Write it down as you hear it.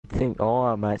think, oh,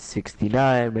 I'm at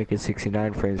 69, making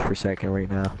 69 frames per second right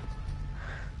now.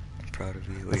 I'm proud of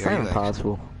you. That's Wait, are not you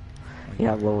impossible.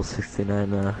 Yeah, I'm level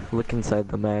 69 now. Look inside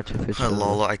the match if it shows.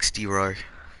 Lolo XD Roar.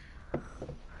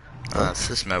 It's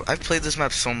this map. I've played this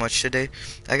map so much today.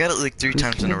 I got it like 3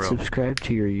 times in a Who's row. subscribed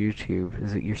to your YouTube?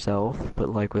 Is it yourself, but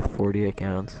like with 40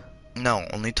 accounts? No,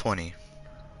 only 20.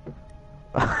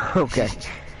 Okay.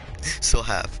 So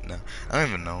half. No, I don't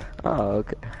even know. Oh,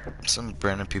 okay. Some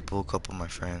random people, a couple of my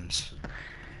friends.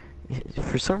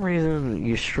 For some reason,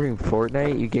 you stream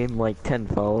Fortnite, you gain like 10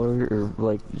 followers or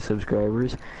like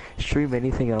subscribers. Stream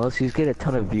anything else, you get a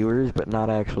ton of viewers, but not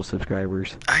actual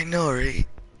subscribers. I know, right?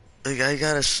 Like I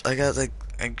got like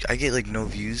I get like no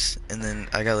views, and then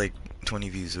I got like 20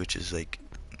 views, which is like,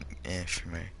 for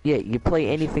me. Yeah, you play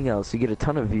anything else, you get a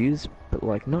ton of views, but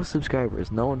like no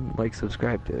subscribers. No one like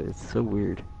subscribed to it. It's so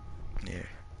weird. Yeah.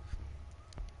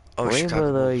 Oh, Rainbow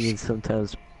Chicago though, Bulls. you can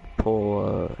sometimes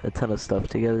pull a ton of stuff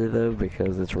together though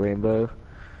because it's Rainbow,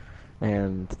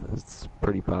 and it's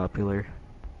pretty popular.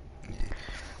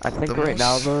 I think right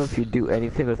now though, if you do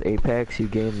anything with Apex, you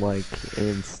gain like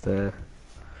insta,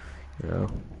 you know.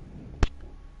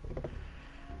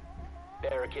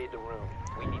 Barricade the room.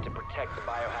 We need to protect the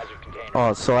biohazard container.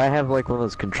 Oh, so I have like one of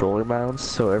those controller mounts,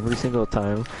 so every single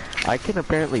time I can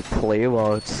apparently play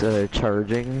while it's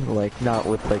charging, like not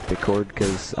with like the cord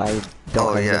because I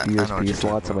don't have enough USB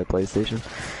slots on my PlayStation.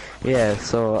 Yeah,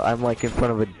 so I'm like in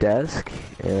front of a desk.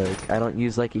 I don't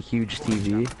use like a huge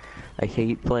TV. I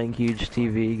hate playing huge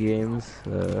TV games.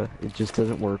 It just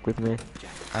doesn't work with me.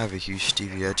 I have a huge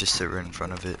TV. I just sit right in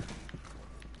front of it.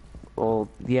 Well,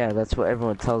 yeah, that's what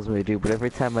everyone tells me to do, but every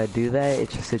time I do that,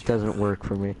 it doesn't work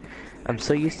for me. I'm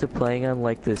so used to playing on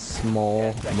like this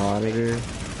small monitor.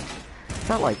 It's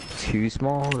not like too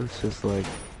small, it's just like...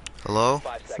 Hello?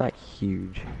 It's not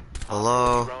huge.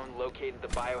 Hello?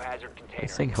 I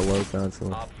sing hello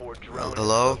constantly.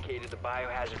 Hello?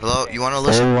 Hello? You wanna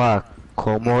listen? Hola,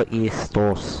 ¿cómo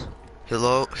estás?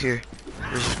 Hello? Here.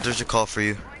 There's a call for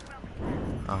you.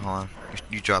 Oh, hold on.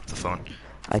 You dropped the phone.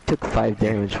 I took 5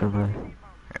 damage from her.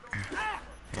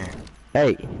 Yeah.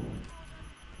 Hey!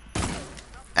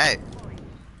 Hey!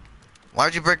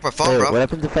 Why'd you break my phone, Hey, bro? what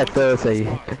happened to Fat Thursday?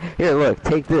 Here, look,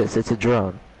 take this, it's a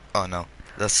drone. Oh no.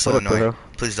 That's so annoying.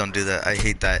 Please don't do that. I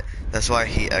hate that. That's why I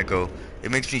hate Echo.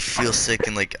 It makes me feel sick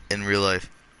in like in real life.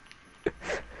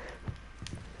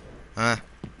 What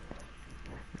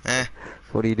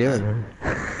are you doing?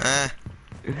 I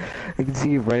can see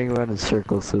you running around in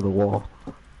circles through the wall.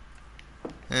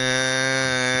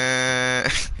 I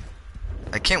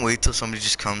can't wait till somebody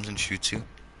just comes and shoots you.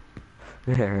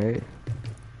 Yeah, right?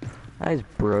 I just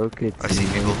broke it. I see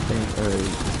people.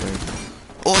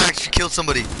 Oh, I actually killed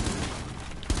somebody.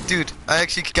 Dude, I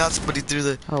actually got somebody through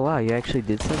the... Oh wow, you actually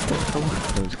did something? Come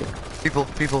on.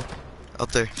 People.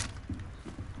 Out there.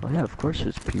 Oh yeah, of course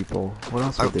there's people. What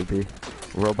else would there be?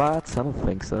 Robots? I don't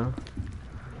think so.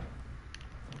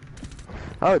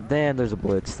 Oh damn, there's a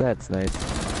blitz. That's nice.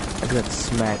 I got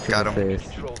smacked in the face.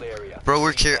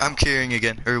 Bro, I'm carrying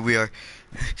again. Or we are.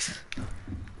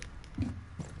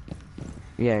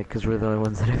 Yeah, because we're the only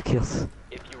ones that have kills.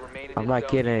 I'm not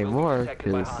getting any more,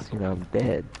 because, you know, I'm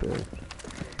dead,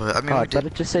 But I mean, I thought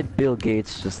it just said Bill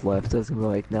Gates just left. I was gonna be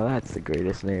like, now that's the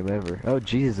greatest name ever. Oh,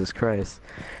 Jesus Christ.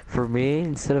 For me,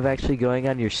 instead of actually going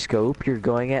on your scope, you're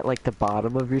going at, like, the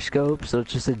bottom of your scope, so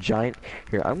it's just a giant...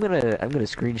 Here, I'm gonna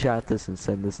screenshot this and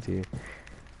send this to you.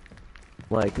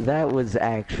 Like, that was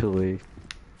actually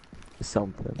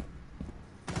something.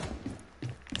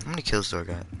 How many kills do I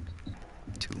got?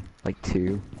 2. Like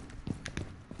 2.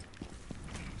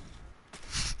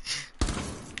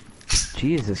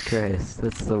 Jesus Christ,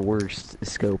 that's the worst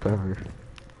scope ever.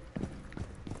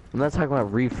 I'm not talking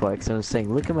about reflex, I'm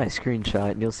saying look at my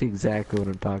screenshot and you'll see exactly what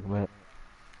I'm talking about.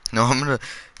 No, I'm gonna...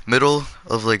 Middle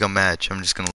of like a match, I'm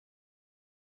just gonna...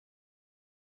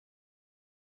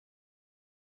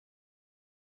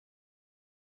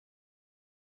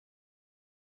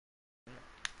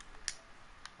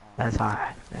 That's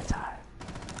high, that's high.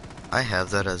 I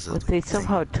have that as a... But they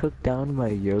somehow took down my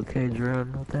yokai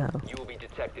drone, what the hell? You will be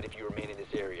detected if you remain in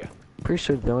this area. Pretty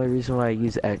sure the only reason why I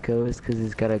use Echo is because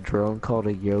he's got a drone called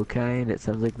a yokai and it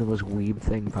sounds like the most weeb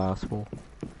thing possible.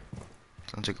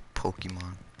 Sounds like a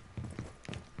Pokemon.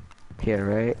 Yeah,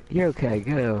 right? Yokai,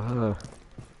 go!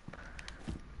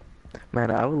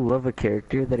 Man, I would love a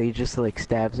character that he just like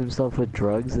stabs himself with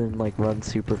drugs and like runs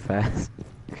super fast.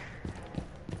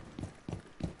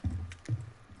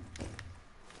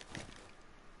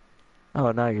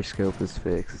 Oh, now your scope is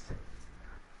fixed.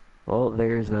 Well,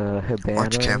 there's a Habana.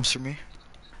 Watch camps for me.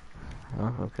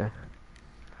 Oh, okay.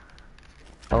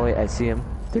 Oh wait, I see him.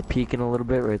 They're peeking a little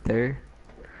bit right there.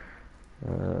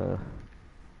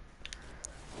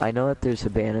 I know that there's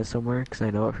Habana somewhere, because I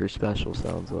know what her special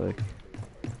sounds like.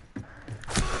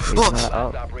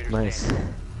 Oh, nice.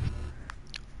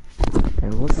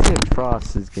 And let's see what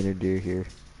Frost is gonna do here.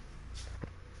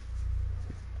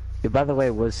 Yeah, by the way,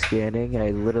 I was scanning.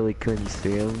 I literally couldn't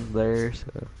see him there,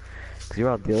 so... Because you're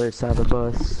on the other side of the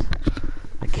bus.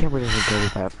 My camera doesn't go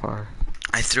that far.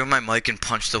 I threw my mic and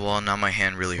punched the wall, and now my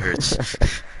hand really hurts.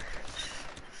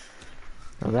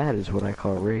 Now that is what I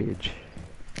call rage.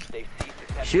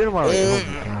 Shoot him already. Oh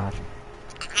my god.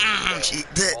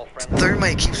 The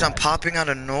thermite keeps on popping out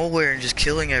of nowhere and just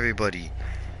killing everybody.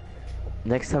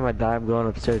 Next time I die, I'm going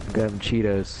upstairs and grabbing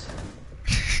Cheetos.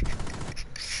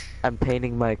 I'm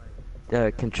painting my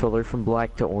controller from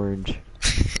black to orange.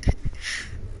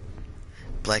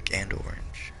 Black and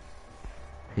orange.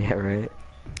 Yeah, right?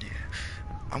 Yeah.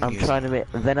 I'm trying to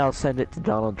make... Then I'll send it to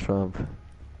Donald Trump.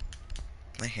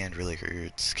 My hand really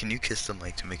hurts. Can you kiss the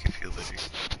mic to make it feel better?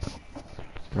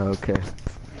 Okay.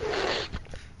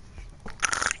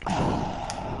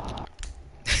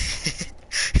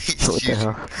 What the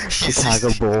hell?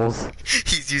 Chicago Bulls.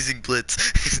 He's using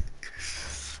Blitz.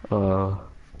 Why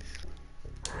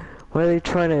are they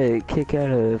trying to kick out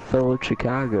a fellow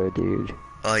Chicago dude?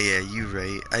 Oh yeah, you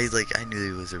right. I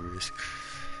knew it was a risk.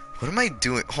 What am I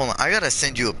doing? Hold on, I gotta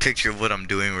send you a picture of what I'm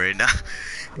doing right now.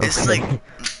 It's okay. like,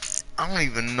 I don't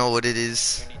even know what it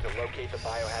is. You need to locate the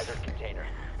biohazard container.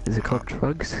 Is it called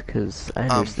drugs? Cause I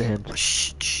understand.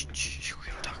 Shh, we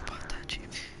don't talk about that, Chief.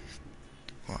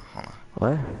 Hold on.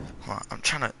 What? Hold on. I'm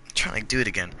trying to do it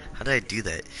again. How did I do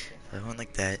that? I went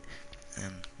like that,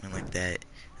 and went like that,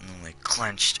 and then like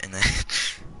clenched, and then.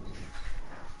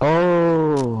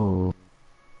 Oh.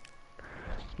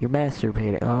 You're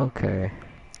masturbating. Oh, okay.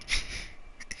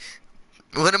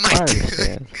 What am I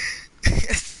doing?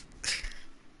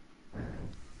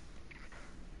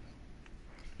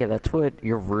 Yeah, that's what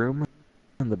your room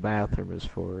and the bathroom is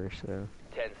for, so...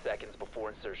 10 seconds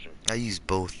before insertion. I use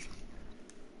both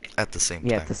at the same time.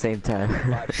 Yeah, at the same time.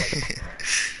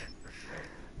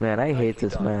 Man, I hate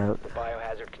this map. The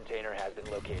biohazard container has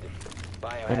been located.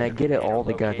 And I get it all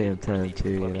the goddamn time,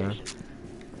 too, you know?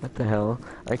 What the hell?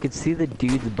 I could see the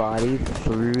dude's body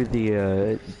through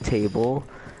the, table.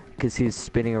 Because he's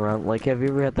spinning around. Like, have you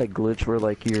ever had that glitch where,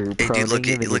 like, you're hey,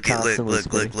 dude, look,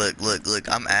 look.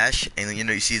 I'm Ash, and you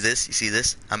know, you see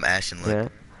this? I'm Ash, and look. Yeah.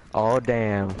 Oh,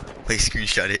 damn. Wait,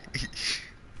 screenshot it.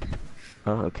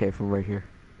 Oh, okay, from right here.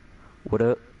 What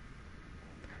up?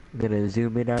 I'm gonna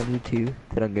zoom in on you, too.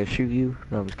 Then I'm gonna shoot you.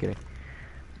 No, I'm just kidding.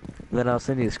 Then I'll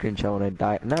send you a screenshot when I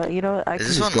die. No, you know what? I Is can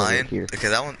this just one go lion? right here. Okay,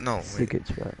 that one, no, It's a good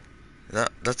spot.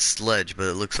 That's Sledge, but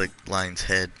it looks like Lion's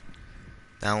head.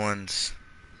 That one's...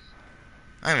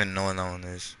 I don't even know what that one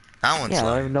is. That one's Yeah, Lion.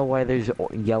 I don't even know why there's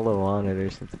yellow on it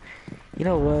or something. You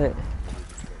know what?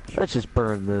 Let's just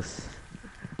burn this.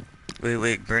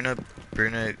 Wait, burn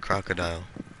a crocodile.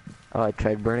 Oh, I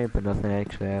tried burning it, but nothing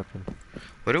actually happened.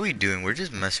 What are we doing? We're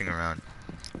just messing around.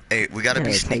 Hey, we gotta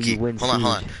be that's how you sneaky. win Hold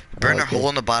on. Siege. Burn a Okay, hole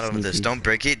in the bottom of this. sneaky. Don't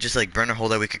break it. Just like burn a hole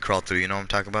that we could crawl through. You know what I'm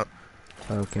talking about?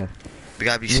 Okay. We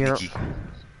gotta be Yeah. sneaky.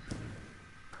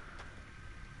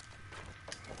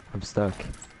 I'm stuck.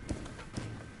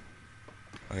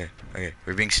 Okay,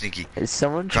 we're being sneaky.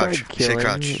 Someone Crouch. tried Say killing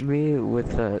crouch. me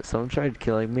with someone tried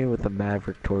killing me with a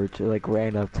Maverick torch. It, like,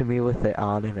 ran up to me with it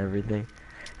on and everything.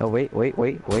 Oh wait.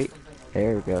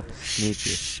 There we go.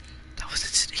 Sneaky. Shh. That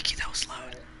wasn't sneaky. That was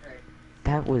loud.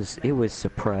 It was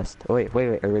suppressed. Oh wait. Are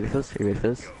you ready for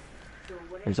this?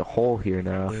 There's a hole here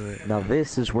now. Wait. Now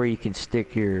this is where you can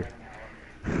stick your...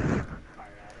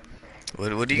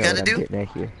 What do you gotta do? What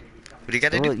What do you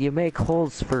gotta do? Well, you make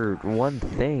holes for one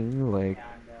thing, like...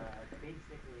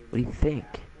 What do you think?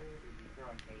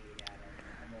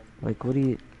 Like, what do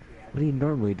you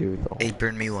normally do with the hole? Hey,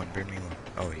 burn me one.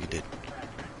 Oh, you did.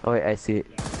 Oh wait, I see it.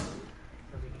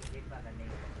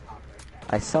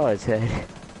 I saw his head.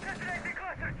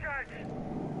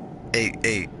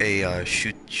 Hey,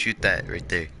 shoot that right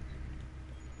there.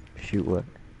 Shoot what?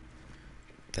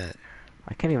 That.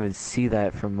 I can't even see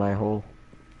that from my hole.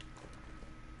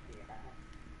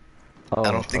 Oh,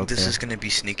 I don't think this okay. is gonna be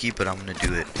sneaky, but I'm gonna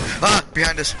do it. Ah!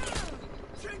 Behind us!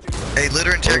 Hey,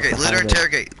 litter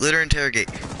interrogate!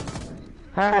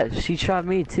 Ah, she shot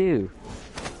me too.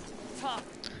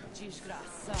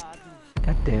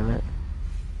 God damn it.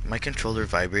 My controller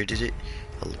vibrated it.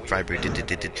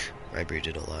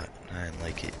 Vibrated a lot. I didn't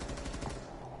like it.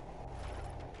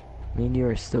 Me and you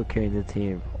are still carrying the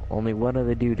team. Only one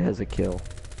other dude has a kill.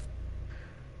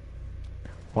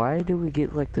 Why do we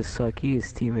get like the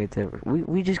suckiest teammates ever?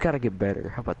 We just gotta get better.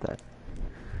 How about that?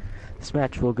 This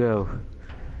match will go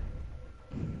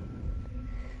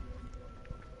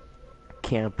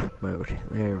camp mode.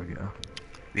 There we go.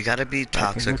 We gotta be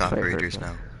toxic operators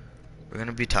now. We're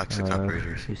gonna be toxic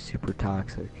operators. He's super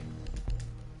toxic.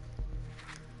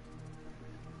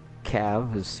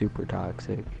 Cav is super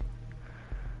toxic.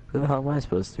 Who the hell am I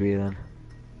supposed to be then?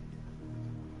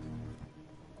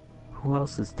 Who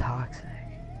else is toxic?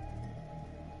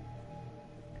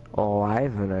 Oh, I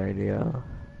have an idea.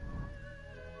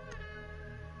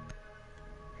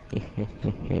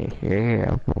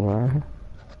 Yeah, boy.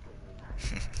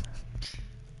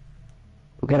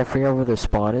 We gotta figure out where their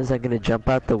spawn is. I'm gonna jump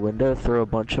out the window, throw a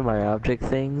bunch of my object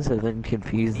things, and then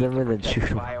confuse them, and then shoot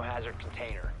them. Biohazard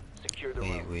container. Secure the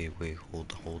room. Wait,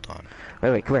 hold on.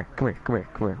 Wait, come here.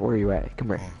 Where are you at? Come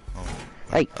here.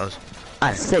 Hey!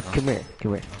 I said come here.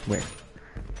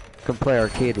 Come play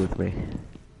arcade with me.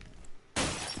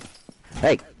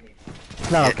 Hey!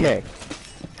 It's not okay.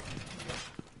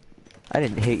 I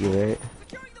didn't hit you, right?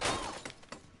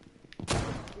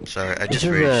 Sorry, I just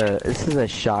raged. This is a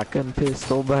shotgun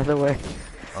pistol, by the way.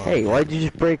 Oh, hey, why'd you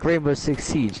just break Rainbow Six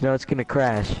Siege? Now it's gonna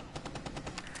crash.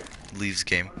 Leaves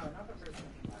game.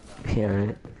 Yeah,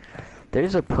 right.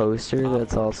 There's a poster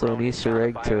that's also an Easter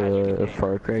egg to a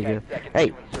Far Cry game.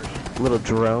 Hey, little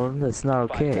drone, that's not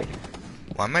okay.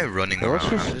 Why am I running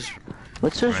around?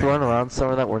 Let's just run around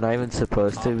somewhere that we're not even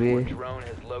supposed to be.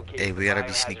 Hey, we gotta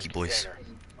be sneaky, boys.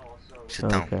 Sit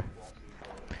down. Okay.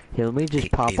 Here, let me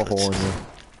just pop a hole in you.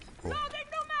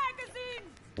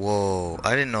 Whoa,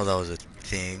 I didn't know that was a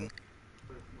thing.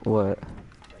 What?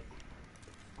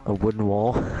 A wooden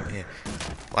wall? Yeah.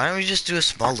 Why don't we just do a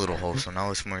small little hole so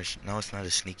now it's not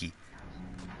as sneaky.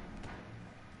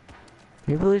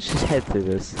 Maybe let's just head through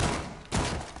this.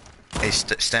 Hey,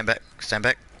 stand back.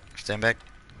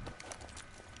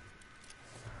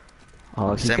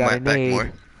 Oh, stand back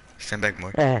more. Stand back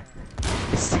more.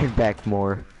 Stand back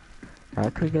more. How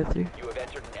can we get through? You have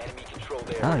entered an enemy controlled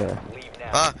area. Oh, yeah. Leave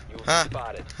now. You will be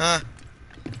spotted.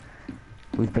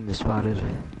 We've been spotted.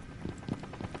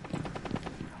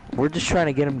 We're just trying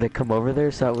to get him to come over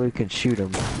there so that we can shoot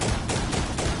him.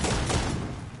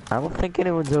 I don't think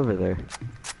anyone's over there.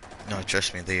 No,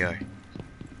 trust me, they are.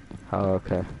 Oh,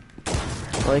 okay.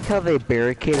 I like how they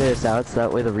barricaded us out so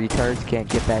that way the retards can't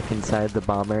get back inside the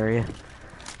bomb area.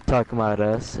 Talking about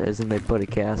us, as in they put a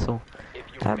castle.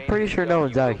 I'm pretty sure no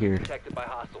one's out here.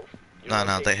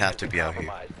 No, they have to be out here.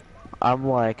 I'm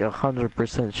like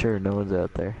 100% sure no one's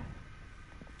out there.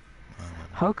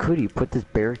 How could he put this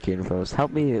barricade in front of us?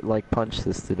 Help me, like, punch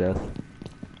this to death.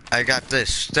 I got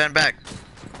this. Stand back.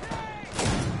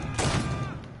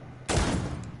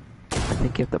 I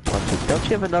think you have to punch it. Don't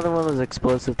you have another one of those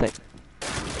explosive things?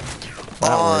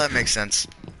 Oh, that makes sense.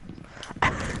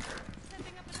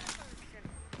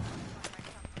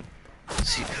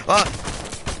 See,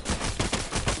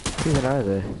 Who even are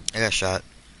they? I got shot.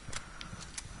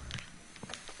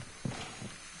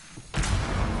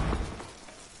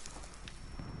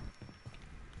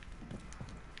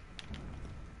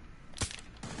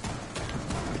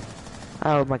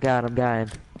 Oh my god, I'm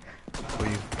dying. Who are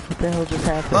you? What the hell just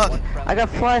happened? I got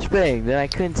flashbanged and I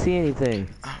couldn't see anything.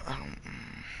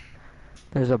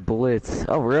 There's a blitz.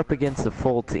 Oh, we're up against the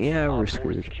full team. Yeah, we're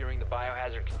screwed. Securing the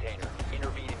biohazard container.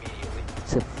 Intervene immediately.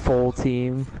 It's a full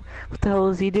team. What the hell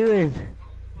is he doing?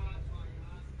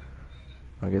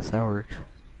 I guess that works.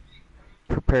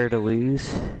 Prepare to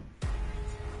lose.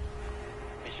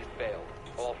 Mission failed.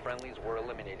 All friendlies were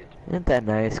eliminated. Isn't that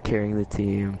nice, carrying the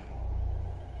team?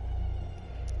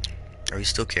 Are we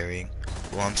still carrying?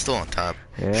 Well, I'm still on top.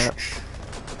 Yeah.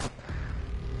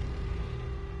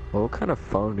 Well, what kind of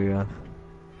phone do you have?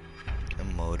 A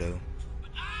Moto.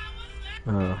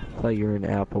 Oh, I thought you were an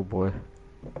Apple boy.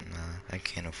 Nah, I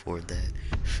can't afford that.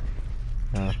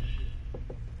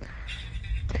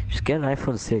 Just get an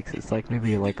iPhone 6. It's like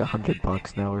maybe like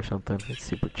 $100 now or something. It's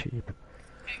super cheap.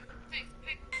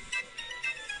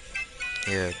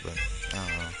 Yeah, but I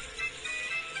don't know.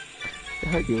 What the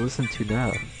heck do you listen to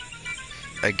now?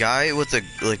 A guy with a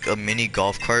mini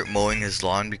golf cart mowing his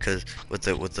lawn because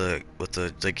okay,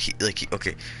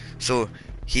 so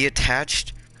he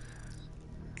attached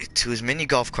to his mini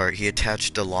golf cart, he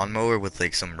attached a lawnmower with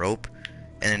like some rope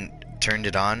and then turned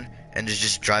it on and is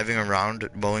just driving around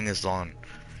mowing his lawn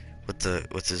with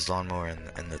his lawnmower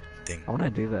and the thing. I want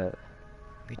to do that.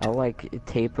 I'll like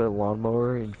tape a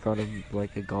lawnmower in front of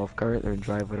like a golf cart and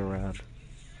drive it around.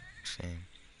 Same.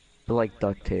 But like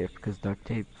duct tape, because duct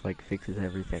tape like fixes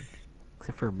everything.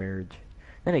 Except for marriage.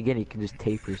 Then again, you can just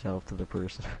tape yourself to the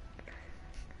person.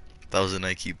 That was an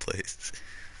IQ place.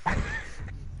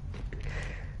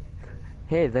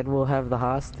 Hey, then we'll have the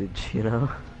hostage, you know?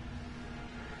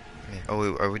 Yeah. Oh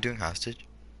wait, are we doing hostage?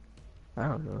 I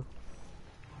don't know.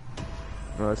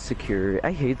 Secure.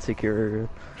 I hate secure,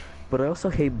 but I also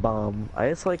hate bomb. I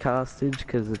just like hostage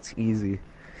because it's easy.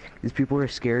 These people are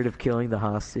scared of killing the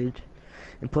hostage,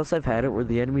 and plus I've had it where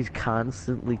the enemies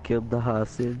constantly killed the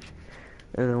hostage,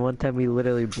 and then one time we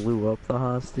literally blew up the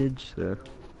hostage. So.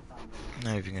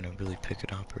 Not even gonna really pick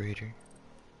an operator.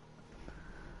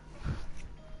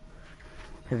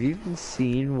 Have you even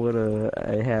seen what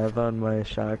I have on my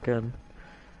shotgun?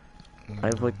 I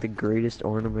have like the greatest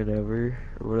ornament ever,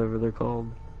 or whatever they're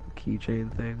called, keychain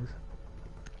things.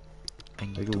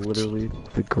 Like literally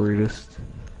the greatest.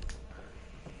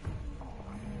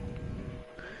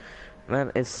 Man,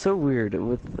 it's so weird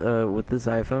with this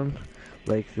iPhone.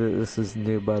 Like this is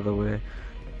new, by the way.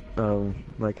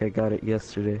 Like I got it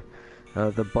yesterday.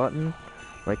 The button,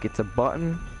 like it's a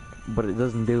button, but it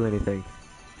doesn't do anything.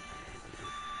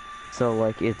 So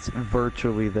like it's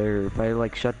virtually there. If I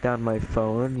like shut down my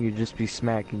phone, you'd just be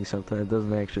smacking something that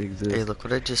doesn't actually exist. Hey, look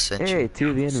what I just sent you. Hey,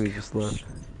 2 of the enemies just left.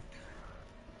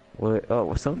 What?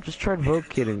 Oh, someone just tried vote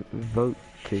kicking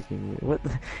me. What?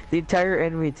 The entire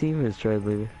enemy team has tried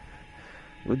leaving.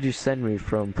 What'd you send me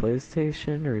from?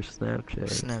 PlayStation or Snapchat?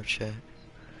 Snapchat.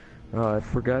 Oh, I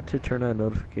forgot to turn on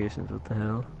notifications. What the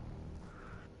hell?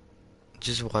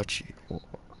 Just watch you.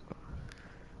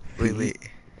 Wait.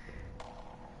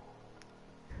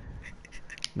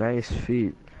 Nice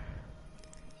feet.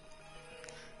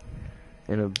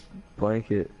 In a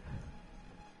blanket.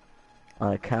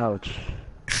 On a couch.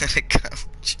 On a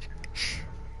couch.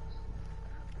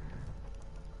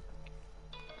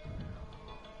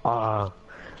 Ah,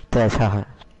 that's hot.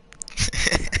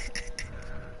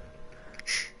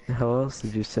 How else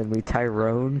did you send me?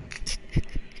 Tyrone?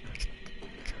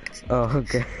 Oh,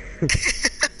 okay.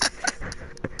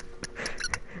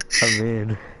 I'm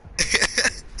in.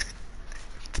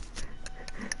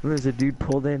 There's a dude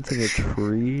pole dancing a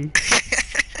tree.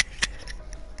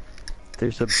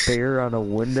 There's a bear on a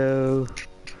window.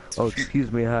 Oh,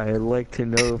 excuse me, hi. I'd like to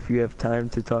know if you have time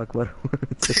to talk about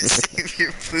Save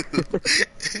your food.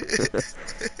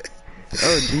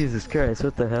 Oh, Jesus Christ,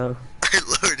 what the hell? Our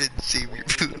Lord and Savior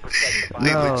food.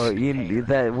 No,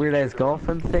 that weird ass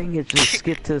golfing thing, it just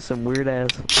skipped to some weird ass.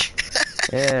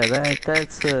 Yeah,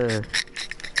 that's a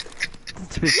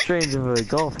bit strange of a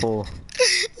golf hole.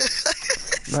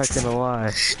 Not gonna lie.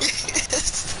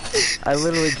 Yes. I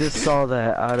literally just saw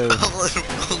that out of all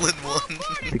in one.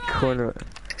 the corner.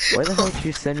 Why the hell did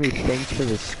you send me thanks for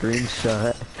the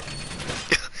screenshot?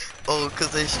 Oh,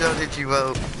 cause I shouted you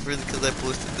out because I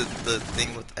posted the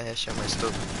thing with Ash on my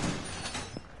stuff.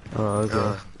 Oh,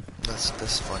 okay.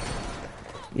 That's funny.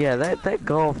 Yeah, that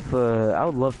golf, I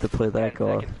would love to play that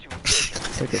golf.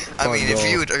 Like I mean,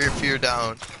 if you're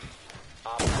down.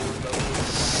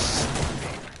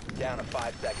 Down to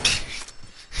 5 seconds.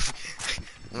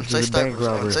 Once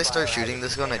I start shooting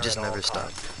this gun, I just never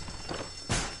stop.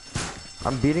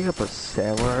 I'm beating up a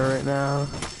samurai right now.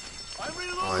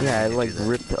 Oh, Yeah, I like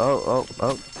ripped. Oh.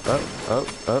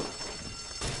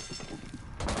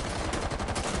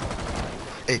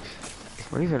 Hey.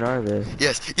 What even are they?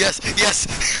 Yes.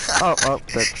 Oh,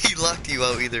 He locked you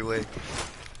out either way.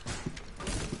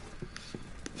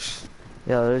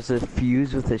 Yeah, there's a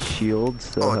fuse with a shield,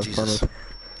 so Oh, have Jesus. fun with.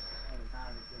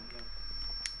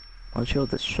 Why don't you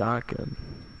with the shotgun?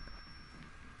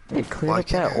 Hey, clean up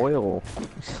that oil, you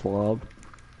slob.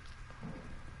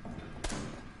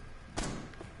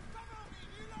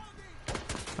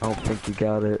 I don't think you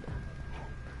got it.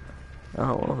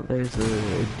 Oh, well, there's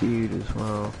a dude as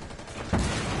well.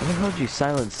 Why the hell did you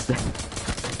silence that?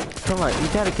 Come on, you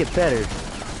gotta get better.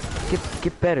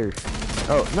 Get better.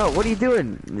 Oh, no, what are you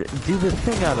doing? Do the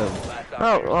thing on him.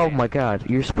 Oh my god,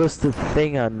 you're supposed to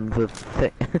thing on the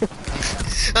thing.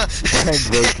 I'm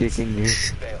vote kicking you.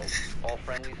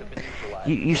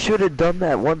 You should have done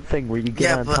that one thing where you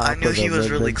get on top of him. Yeah, but I knew he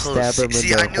was really close.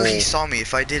 See, I knew hole. he saw me.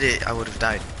 If I did it, I would have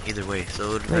died either way. So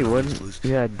it would have No, you been wouldn't. lose.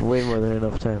 You had way more than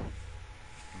enough time.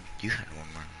 You had one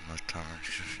more time.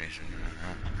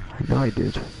 I know I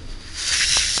did.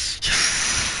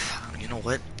 You know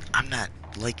what? I'm not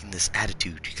liking this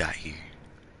attitude you got here.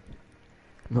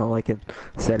 I'm not liking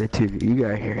this attitude you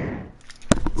got here.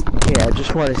 Yeah, I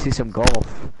just want to see some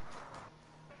golf.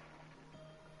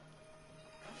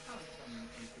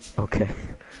 Okay.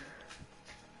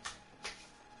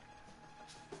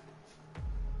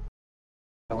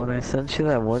 When I sent you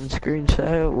that one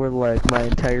screenshot where like my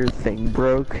entire thing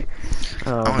broke,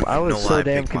 I was so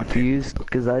damn confused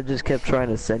because I just kept trying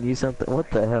to send you something. What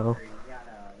the hell?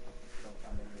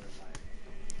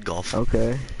 Golf.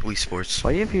 Okay. Wii Sports.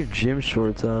 Why do you have your gym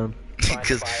shorts on?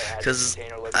 Because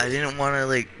I didn't want to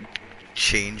like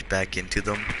change back into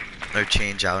them, or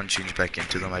change out and change back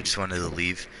into them. I just wanted to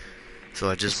leave. So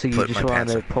I just So you put just my want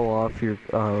pants to on. pull off your...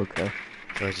 Oh, okay.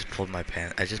 So I just pulled my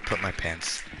pants. I just put my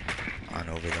pants on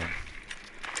over them.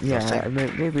 Yeah,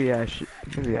 maybe I should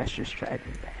just try to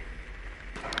do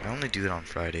that. I only do it on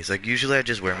Fridays. Like usually I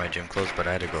just wear my gym clothes, but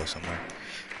I had to go somewhere.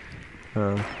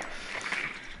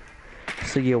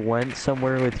 So you went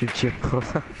somewhere with your gym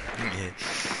clothes on? Yeah.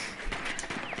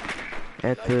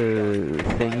 At the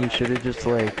thing, you should have just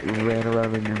like ran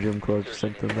around in your gym clothes or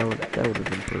something. That would have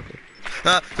been perfect.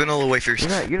 Ah, vanilla wafers.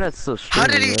 You're not so How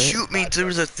did stringy, he right? shoot me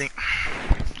through the thing?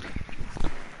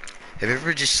 Have you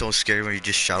ever just so scared when you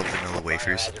just shout vanilla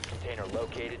wafers? Biohazard container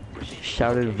located. Proceed to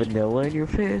Shouted location. vanilla in your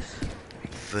face?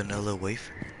 Vanilla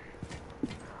wafer.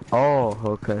 Oh,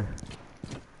 okay.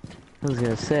 I was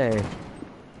gonna say.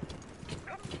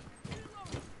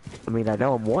 I mean, I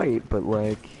know I'm white, but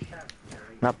like,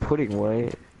 not pudding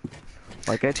white.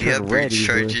 Like I Do you turn have red breach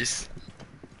easily. charges?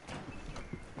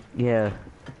 Yeah,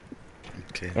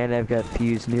 Okay. and I've got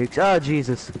fused nukes. Oh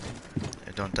Jesus!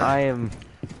 Don't I die. am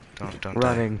Don't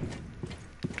running. die.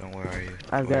 Don't where are you?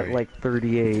 I've Where got are you? like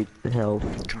 38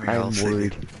 health. Come here, I'll I'm save you.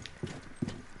 worried.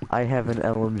 I have an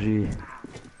LMG.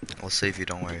 I'll save you,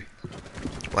 don't worry.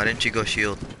 Why didn't you go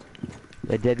shield?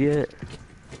 I dead yet?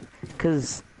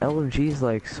 Cause LMG's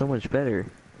like so much better.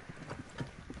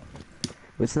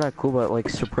 It's not cool about like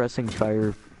suppressing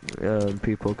fire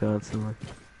people constantly.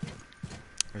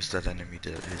 Where's that enemy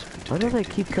that has been Why do they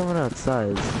detected? keep coming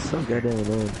outside? This is so goddamn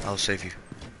annoying. I'll save you.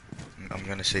 I'm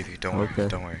gonna save you, don't worry, Okay.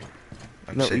 don't worry.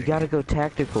 I'm No, you saving gotta go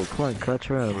tactical. Come on, clutch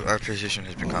around. Our position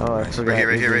has been Oh, I compromised. forgot. Right here,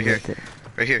 right we here, right didn't here. get to-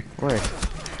 Right here. Where?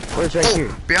 Where's right here?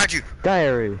 Behind you!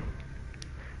 Diary.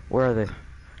 Where are they?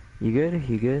 You good?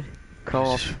 You good?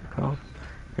 Call. Call.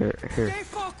 Here. Stay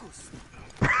focused.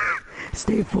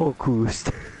 Stay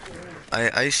focused.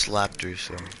 I slapped her,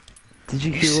 so... Did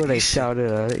you You hear what I you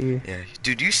shouted out at you? Yeah.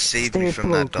 Dude, you saved Stay me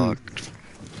from that dog. focused.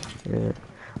 Yeah.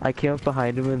 I came up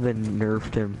behind him and then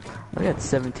nerfed him. I got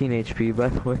 17 HP by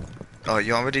the way. Oh,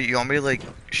 you want me to like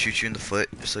shoot you in the foot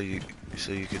so you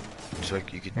could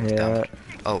Yeah. down.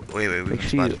 Oh, wait, we've been Make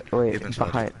sure you spotted. wait We've been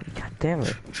spotted. behind. God damn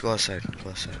it. Let's go outside. Go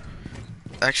outside.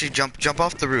 Actually, jump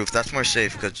off the roof. That's more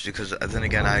safe because then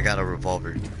again I got a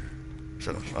revolver.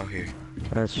 So, oh here.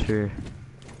 That's true.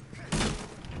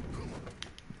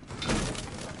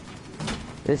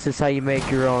 This is how you make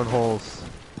your own holes.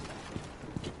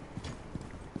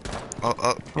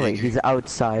 Oh, Wait, he's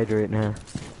outside right now.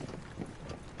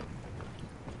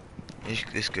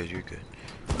 It's good. You're good.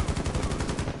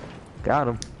 Got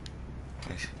him.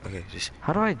 Nice. Okay, just.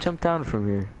 How do I jump down from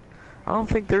here? I don't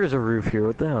think there's a roof here.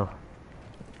 What the hell?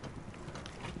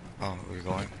 Oh, we're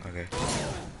going. Okay.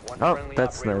 One Oh, friendly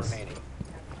that's operator nice. remaining.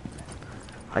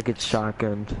 I get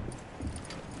shotgunned.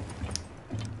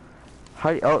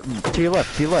 How? Oh, to your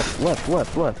left. To your left.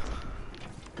 Left.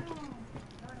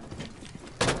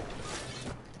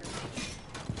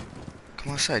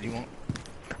 Come outside. You won't.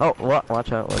 Oh,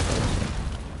 watch out.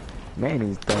 Man,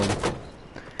 he's dumb.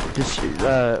 Just,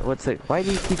 what's it? Why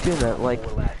do you keep doing that? Like,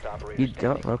 Four last operators you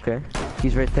standing. don't. Okay.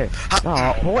 He's right there.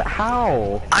 Oh, what?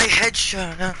 How? I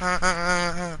headshot.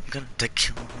 I'm gonna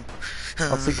kill him.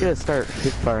 Also, gonna start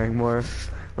hip firing more.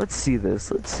 Let's see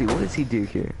this. Let's see. What does he do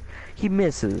here? He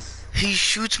misses. He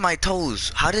shoots my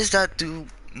toes. How does that do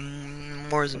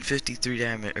more than 53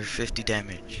 damage or 50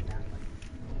 damage?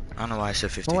 I don't know why I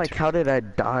said 52. I'm like, how did I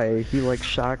die? He like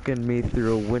shotgunned me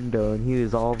through a window, and he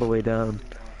was all the way down.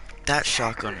 That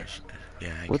shotgun is.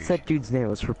 Yeah. I What's agree. that dude's name?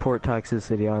 Let's report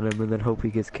toxicity on him, and then hope he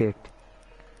gets kicked.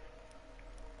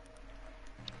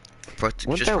 But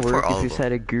Wouldn't just that report work all if you of just them.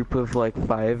 had a group of like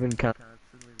 5 and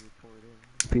constantly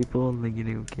reporting people and then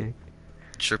getting kicked?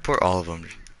 Just report all of them.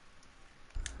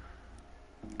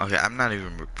 Okay, I'm not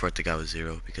even report the guy with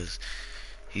 0 because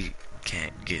he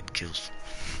can't get kills.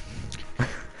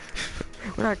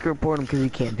 We're not gonna report him because he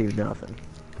can't do nothing.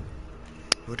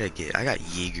 What'd I get? I got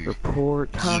Jaeger.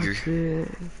 Report Yeager.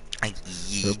 toxic. I got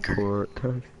Jaeger. Report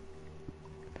toxic.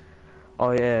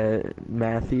 Oh yeah,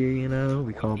 Matthew, you know,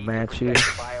 we call him Matthew.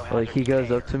 Like he goes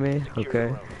up to me,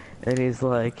 okay, and he's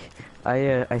like,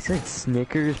 I said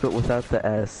Snickers but without the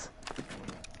S.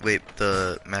 Wait,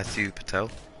 the Matthew Patel?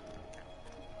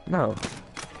 No,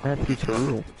 Matthew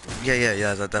Tarul.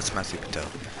 Yeah, that's Matthew Patel.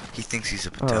 He thinks he's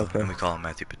a Patel, okay. and we call him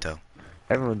Matthew Patel.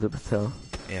 Everyone's a Patel.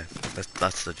 Yeah,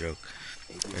 that's the joke.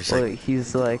 It's Well, like,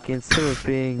 he's like, instead of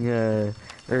being, or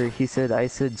he said, I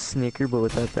said Snicker but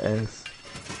without the S.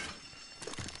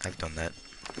 I've done that.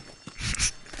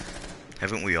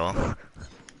 Haven't we all?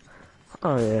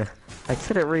 Oh yeah, I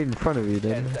said it right in front of you, 10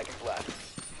 didn't I? seconds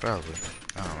left. Probably.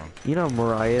 I don't know. You know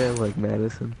Mariah, like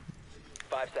Madison?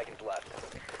 5 seconds left.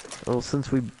 Well,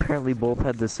 since we apparently both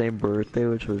had the same birthday,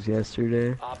 which was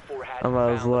yesterday, Op 4 has And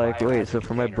I was like, wait, so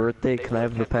for my birthday, can I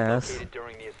have the pass?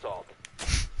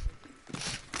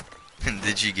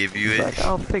 Did she give you He's it? like,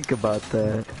 I'll think about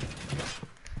that.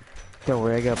 Don't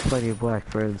worry, I got plenty of black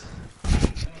friends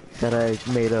that I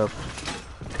made up.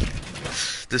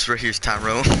 This right here's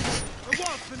Tyrone.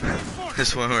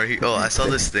 This one right here. Oh, I saw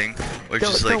this thing where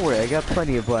just like. Don't worry, I got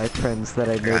plenty of black friends that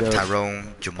I made up.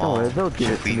 Tyrone, Jamal, Don't worry, they'll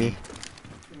give it to me.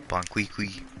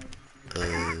 Bonquiqui.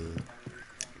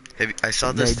 I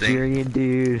saw this Nigerian thing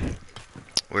dude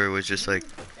where it was just like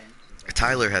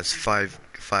Tyler has five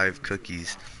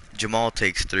cookies. Jamal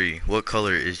takes 3. What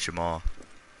color is Jamal?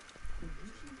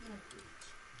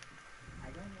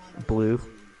 Blue.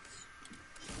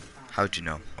 How'd you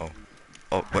know? Oh,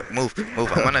 what? Move! I'm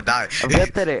gonna die.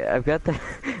 I've got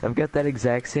that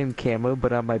exact same camo,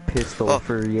 but on my pistol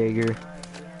for Jaeger.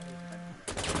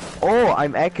 Oh,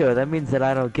 I'm Echo. That means that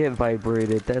I don't get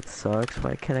vibrated. That sucks.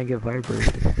 Why can't I get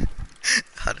vibrated?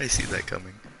 How did I see that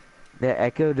coming? Yeah,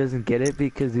 Echo doesn't get it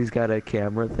because he's got a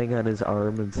camera thing on his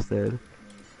arm instead.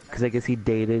 Because I guess he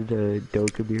dated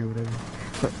Dokkaebi or whatever.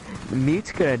 But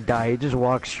Mute's gonna die. He just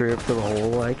walks straight up to the hole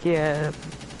like, yeah.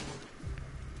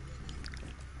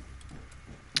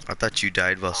 I thought you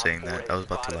died while saying that. I was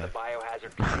about to laugh.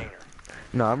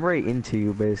 No, I'm right into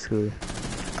you, basically.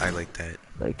 I like that.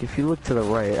 Like, if you look to the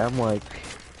right, I'm like...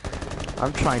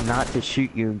 I'm trying not to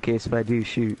shoot you in case if I do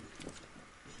shoot.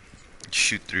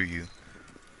 Shoot through you.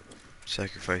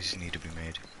 Sacrifices need to be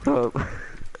made. Oh.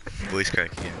 Voice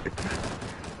crack again.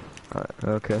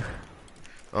 Okay.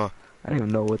 Oh. I don't even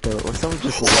know what that was. Someone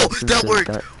just that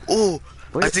worked! Oh!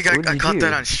 What, I think I caught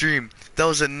that on stream. That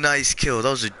was a nice kill. That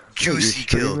was a juicy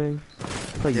kill. I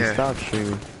thought you stopped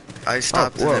streaming. I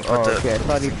stopped and then put the... okay, I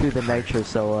thought he threw the nitro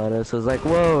cell at us. I was like,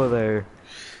 whoa there.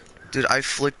 Dude, I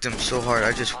flicked him so hard,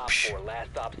 I just...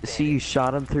 See, you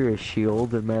shot him through a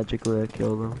shield and magically I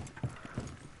killed him.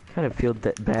 Kind of feel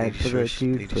bad for that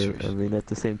dude, but I mean, at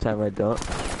the same time I don't.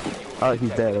 Oh,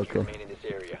 he's dead, okay.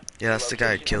 Yeah, that's the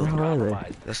guy I killed. Where are they?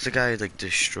 That's the guy, like,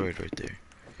 destroyed right there.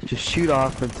 Just shoot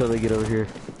off until they get over here.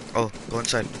 Oh, go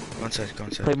inside. Go inside, go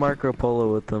inside. Play Marco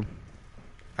Polo with them.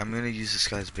 I'm gonna use this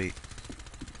guy's bait.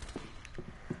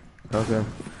 Okay.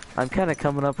 I'm kind of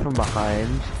coming up from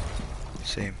behind.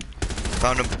 Same.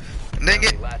 Found him. Dang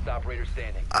it!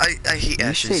 I hate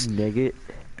ashes. You say nigget?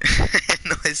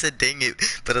 No, I said dang it,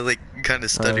 but I like kind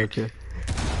of stuttered. Okay.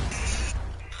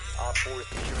 Op 4 is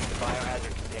securing the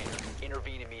biohazard container.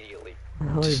 Intervene immediately. Where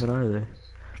the hell even are they?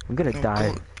 I'm gonna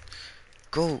die.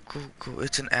 Go.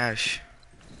 It's an ash.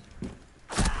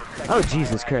 Oh,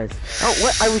 Jesus Christ. Oh,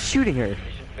 what? I was shooting her.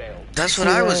 That's what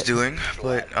I was doing,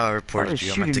 but I reported I was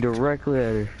you. shooting directly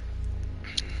at her.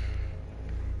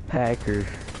 Packer.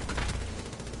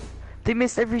 They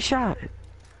missed every shot.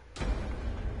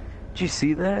 Did you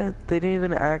see that? They didn't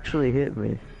even actually hit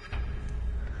me.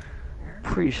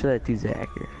 Pretty sure that dude's a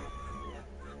hacker.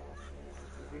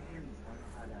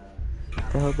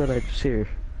 What the hell did I just hear?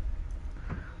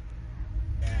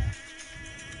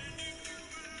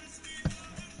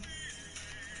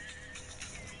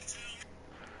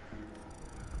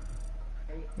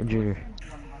 And Junior.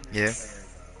 Yeah.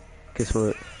 Guess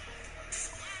what?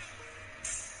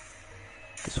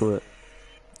 Guess what?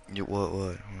 You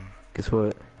what? Guess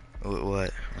what?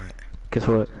 What? Guess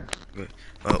what?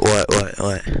 What?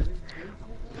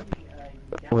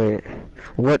 Wait.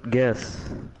 What guess?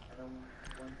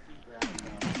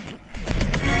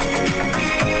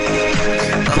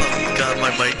 Oh god, my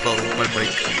mic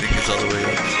thing is all the way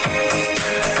up.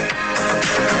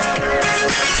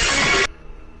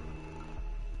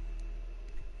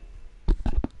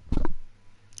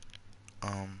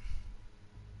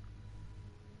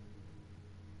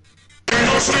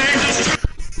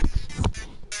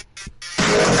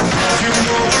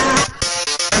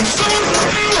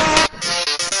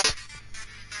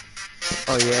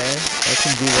 Oh yeah? I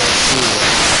can do that too.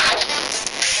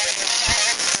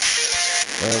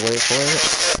 Wait for it.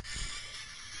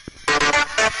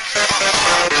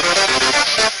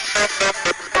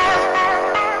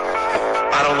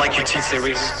 I don't like your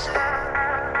T-Series.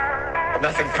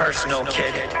 Nothing personal,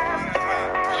 kid.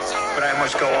 But I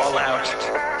must go all out.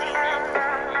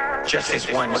 Just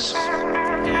this once.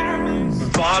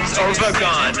 Bob's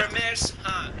overgone. Miss,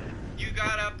 huh? You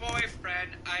got a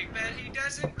boyfriend. I bet he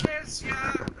doesn't kiss ya.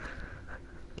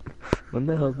 When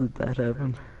the hell did that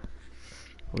happen?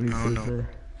 What do you say? No.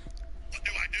 What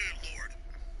do I do, Lord?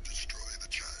 Destroy the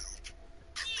child.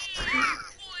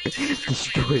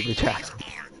 Destroy the child.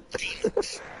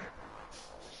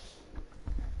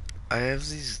 I have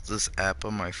this app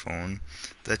on my phone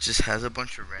that just has a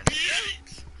bunch of random.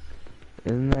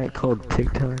 Isn't that called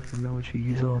TikTok? Isn't that what you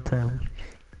use all the time?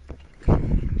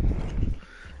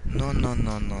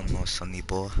 No, Sonny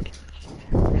boy.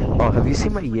 Oh, have you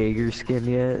seen my Jaeger skin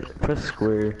yet? Press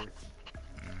square.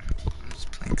 I'm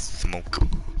just playing smoke.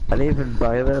 I didn't even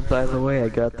buy that, by the way. I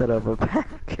got that off a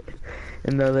pack.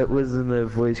 And no, that wasn't the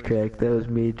voice crack. That was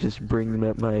me just bringing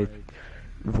up my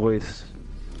voice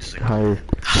higher.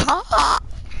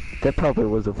 That probably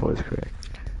was a voice crack.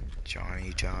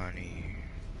 Johnny.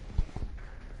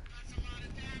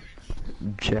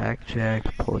 Jack,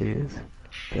 please.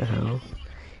 The hell?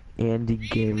 Andy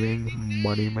Gaming,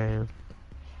 Money Man.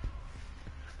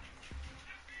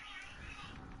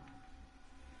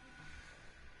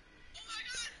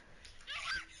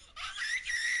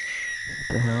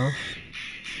 The hell?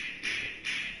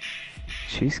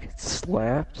 She's get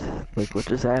slapped? Like, what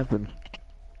just happened?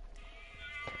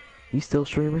 You still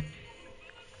streaming?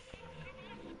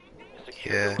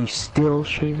 Yeah. You still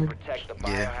streaming? Protect the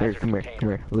Yeah. Here, biohazard come here, container. come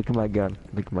here. Look at my gun.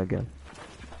 Look at my gun.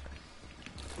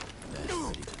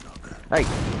 Hey!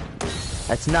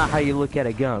 That's not how you look at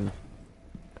a gun.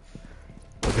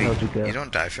 Where the hell did you go? You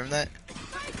don't die from that?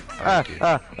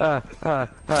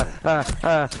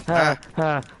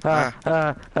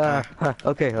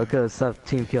 Okay, let's stop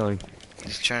team killing.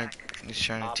 He's trying to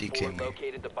Op 4 TK me.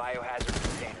 located the biohazard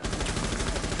container.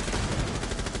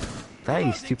 Ah,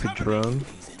 you stupid drone.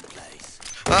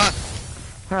 Ah!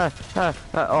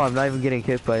 Oh, I'm not even getting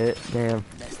hit by it. Damn.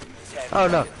 10 Oh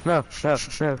no,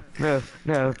 seconds. no, no,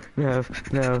 no, no,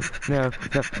 no, no, no,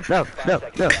 no, no, no,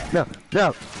 no, no,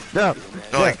 no, no,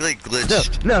 No, I like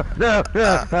glitched. no, no,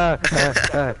 no.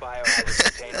 Protect the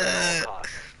biohazard container at all costs.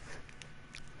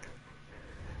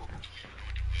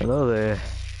 Hello there.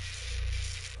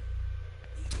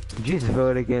 Did you just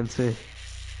vote against me?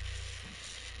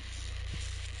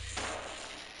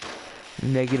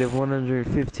 Negative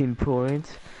 115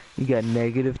 points. You got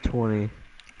negative 20.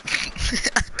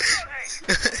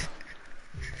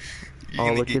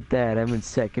 Oh, look at that. I'm in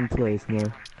second place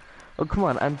now. Oh, come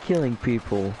on. I'm killing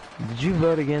people. Did you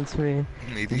vote against me?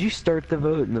 Maybe. Did you start the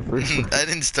vote in the first place? I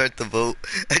didn't start the vote.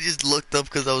 I just looked up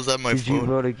because I was on my Did phone. you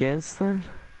vote against them?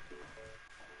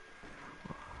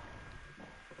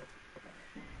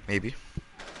 Maybe.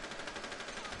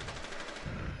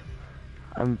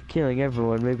 I'm killing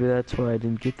everyone. Maybe that's why I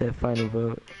didn't get that final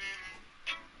vote.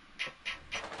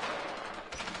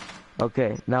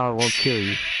 Okay, now I won't kill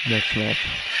you next match.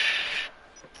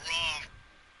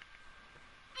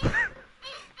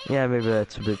 Yeah, maybe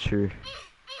that's a bit true.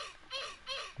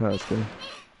 No, it's good.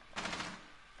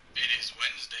 It is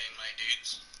Wednesday, my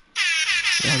dudes.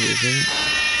 Yeah, it isn't.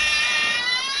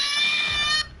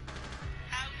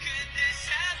 How could this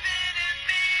happen to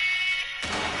me?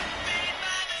 Made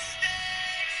my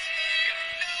mistakes,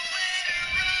 got nowhere to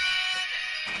run.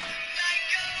 Light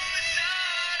goes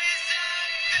on as I'm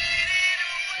fading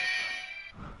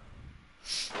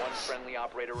away. One friendly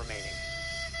operator remaining.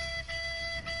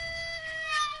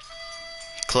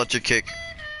 Clutch a kick.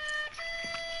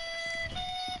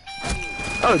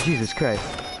 Oh, Jesus Christ.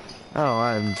 Oh,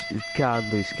 I'm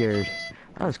godly scared.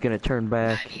 I was gonna turn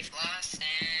back.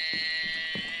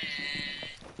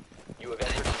 You have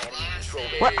entered enemy controlled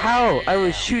area. What? How? I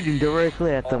was shooting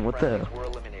directly at them. All What the? friendlies were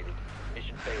eliminated.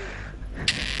 Mission failure.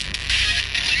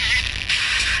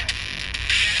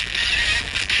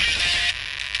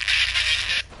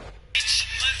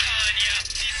 Lasagna.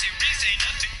 Easy Reese ain't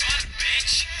nothing but a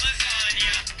bitch.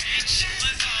 Lasagna. Bitch.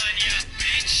 Lasagna.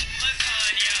 Bitch.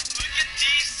 Lasagna. Look at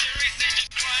these series, they're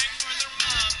just crying for their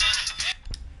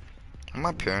mama.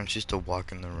 My parents used to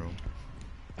walk in the room.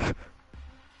 Nice.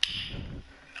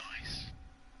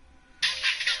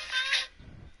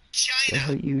 The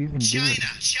hell are you even doing?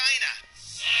 China.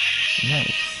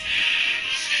 Nice.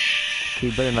 Okay,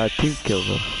 you better not team kill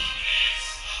them.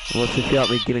 Unless if you got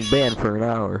me getting banned for an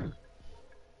hour.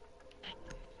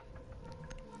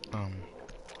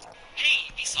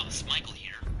 Hey, Vsauce, Michael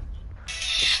here.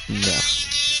 No.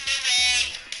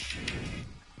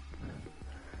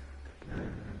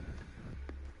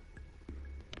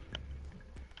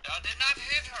 I did not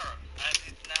hit her. I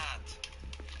did not.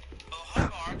 Oh, hi,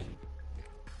 Mark.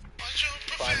 What's your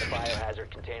Find the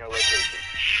biohazard container location.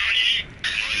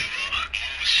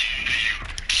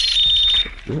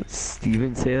 Doesn't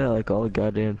Steven say that like all the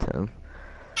goddamn time?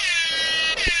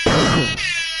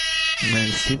 Man,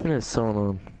 Steven is so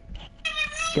annoying.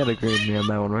 You gotta agree with me on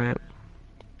that one, right?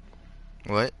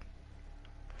 What?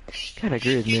 You gotta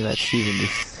agree with me that Steven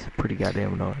is pretty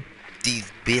goddamn annoying.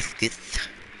 These biscuits.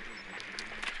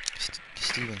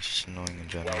 Steven's just annoying in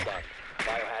general. Well done.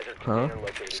 Biohazard Huh? container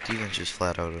located. Steven's just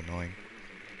flat out annoying.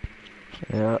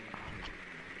 Yeah.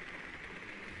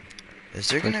 Is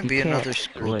there Like, gonna you be can't another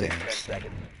school wait. 10 dance?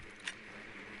 seconds.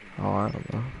 Oh, I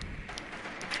don't know.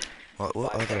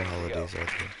 What 5 other seconds to holidays go. are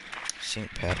there?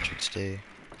 St. Patrick's Day.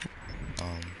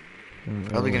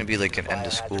 Probably gonna be like an end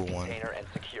of school Biohazard one. container and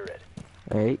secure it.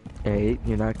 Hey,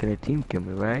 you're not gonna team kill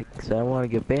me, right? Cause I wanna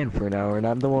get banned for an hour, and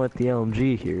I'm the one with the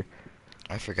LMG here.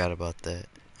 I forgot about that.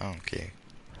 I don't care.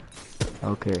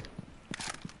 Okay.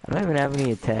 I don't even have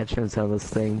any attachments on this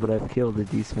thing, but I've killed a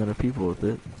decent amount of people with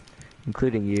it.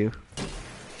 Including you.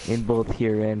 In both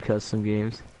here and custom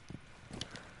games.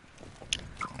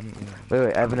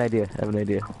 Wait, I have an idea, I'm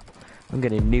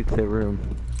gonna nuke the room.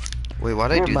 Wait,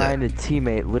 why'd I Never do mind, that? a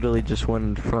teammate literally just went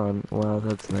in front. Wow,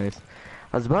 that's nice.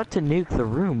 I was about to nuke the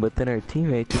room, but then our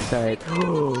teammate decided,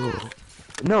 oh,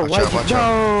 no, Watch why'd out, you, watch out.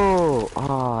 no!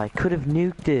 Oh, I could have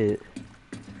nuked it.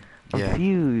 A Yeah.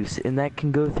 fuse, and that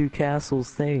can go through Castle's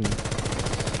thing.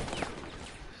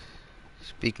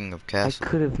 Speaking of I castle,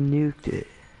 could have nuked it.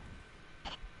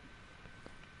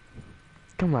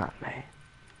 Come on, man.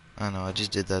 I know, I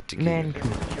just did that to get Man, you.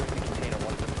 come on. Securing the container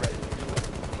once the threat is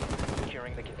neutralized.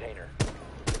 Securing the container.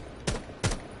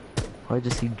 Oh, I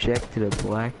just ejected a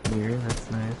black mirror,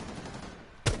 that's nice.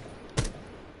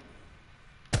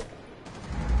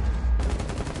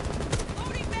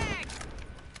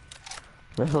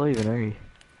 Where the hell even are you?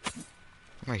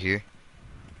 I'm right here.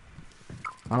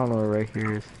 I don't know where right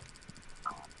here is.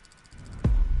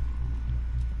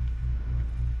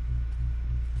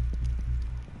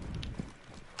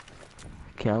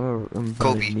 Okay, I'm about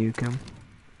Kobe. to nuke him.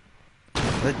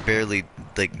 That barely,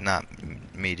 like, not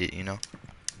made it, you know?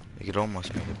 Like, it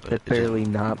almost made it, but That it didn't. barely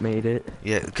not made it.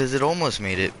 Yeah, because it almost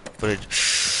made it, but it...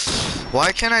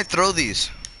 Why can't I throw these?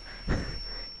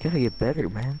 Gotta get better,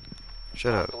 man.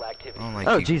 Shut up. Hostile activity. I don't like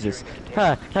Oh, you. Jesus.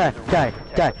 Ha, ha, die,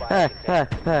 die, ha, ha,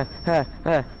 ha, ha,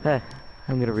 ha, ha.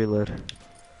 I'm gonna reload. Am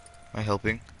I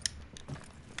helping?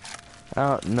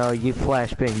 Oh, no, you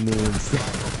flashbang means.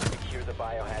 Secure the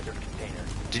biohazard container.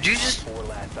 Did you just... 4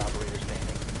 last operator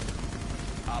standing.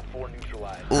 Op 4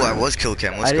 neutralized. Oh, I was kill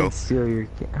cam. Let's I go. didn't steal your...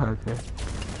 Okay.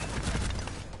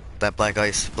 That black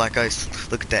ice. Black ice.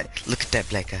 Look at that. Look at that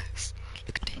black ice.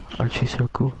 Look at that. Aren't you so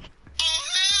cool?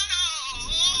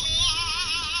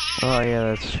 Oh, yeah,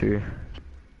 that's true.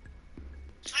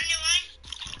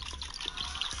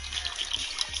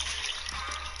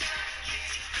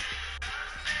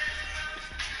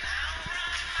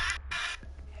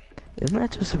 Isn't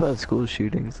that just about school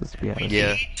shootings, let's be honest?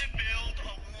 Yeah.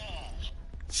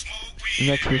 And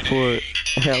that's before...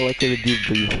 Yeah, I like how the dude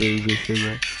blue phase they said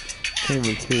that. Can't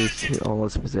even case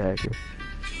almost was a hacker.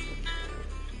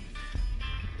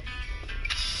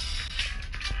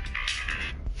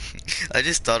 I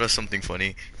just thought of something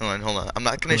funny. Hold on. I'm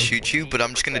not gonna shoot you, but I'm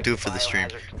just gonna do it for the stream.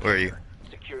 Where are you?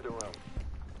 Secure the room.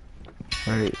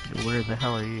 Alright, where the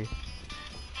hell are you?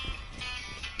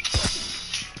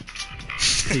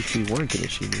 If you weren't gonna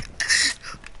shoot me.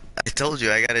 I told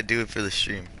you I gotta do it for the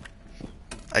stream.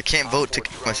 I can't vote to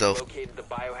kick myself. Located the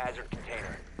biohazard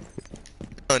container.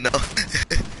 Oh no.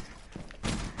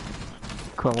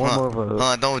 Come on, one more vote. Hold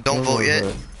on, don't One vote more yet.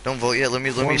 vote. Don't vote yet. Let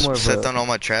me One more set vote. down all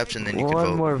my traps and then you can One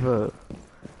vote. more vote.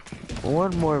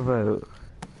 One more vote.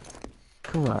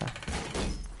 Come on.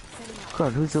 Come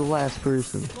on, who's the last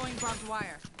person? Going barbed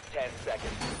wire. 10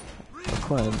 seconds.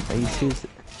 Come on, are you serious?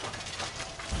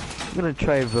 I'm gonna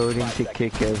try voting to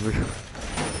kick everyone.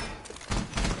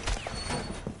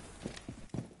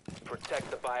 Protect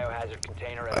the biohazard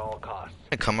container at all costs.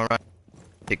 I'm gonna come around,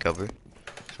 take cover.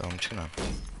 So I'm just gonna.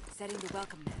 Setting the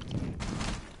welcome net.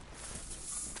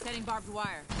 Setting barbed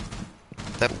wire.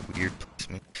 That weird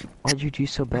placement. Why'd you do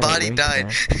so bad? at Body rank, died.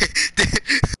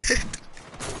 man?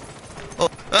 Oh,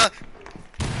 ah!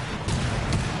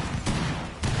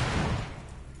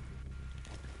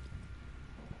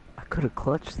 I could have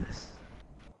clutched this.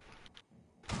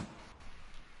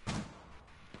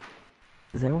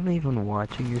 Is anyone even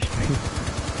watching your stream?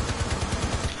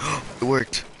 It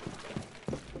worked.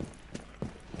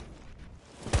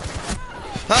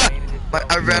 Ah!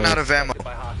 I ran out of ammo.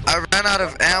 I ran out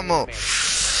of ammo.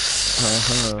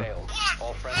 Uh-huh. Failed.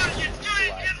 All friendly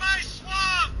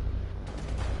neutralized.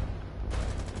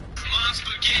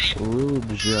 Lube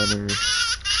Junner.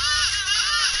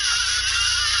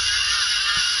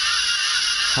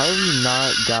 How have you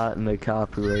not gotten a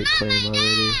copyright claim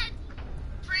already?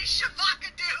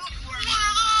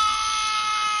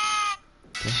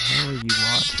 The hell are you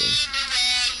watching?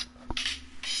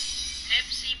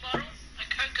 Pepsi bottle, a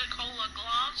Coca-Cola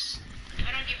glass.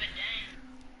 I don't give a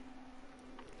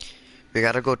damn. We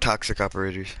gotta go toxic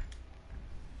operators.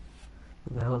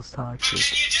 Who the hell's toxic?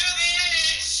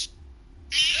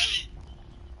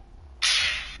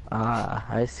 Ah,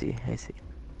 I see.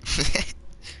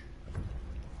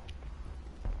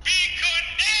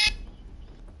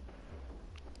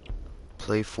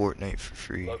 play Fortnite for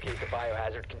free. Locate the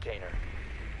biohazard container.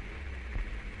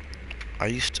 I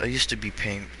used to be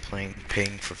paying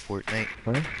for Fortnite.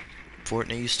 What?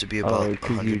 Fortnite used to be Oh, about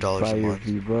because you $100 buy a your month.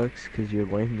 V-Bucks because you're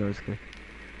lame those guys.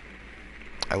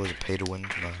 I was a pay to win. No,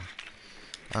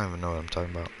 I don't even know what I'm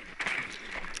talking about.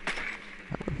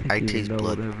 I I think you taste know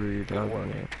blood. whatever you're Good talking work.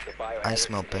 about. The biohazard I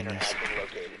smell container pennies. has been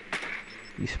located.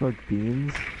 You smoke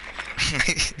beans?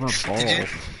 My balls.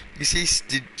 You say?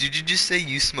 Did you just say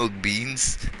you smoke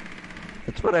beans?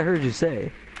 That's what I heard you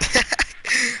say.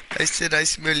 I said I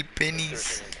smell Insertion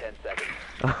pennies. in 10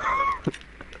 seconds.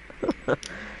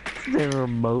 It's not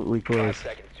remotely 5 close.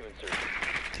 seconds to insertion.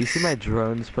 Do you see my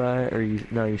drone spot? Or you?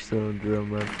 No, you're still in drone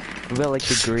mode. We got like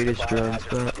the greatest drone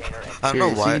spot. I don't know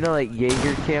Here, so why. you know that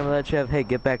Jaeger camo that you have? Hey,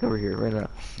 get back over here right now.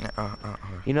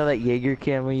 You know that Jaeger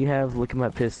camo you have? Look at my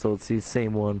pistol. It's the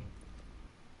same one.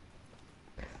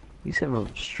 You just have a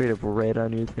straight up red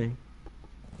on your thing.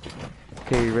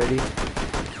 Okay, you ready?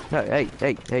 Hey.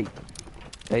 Hey.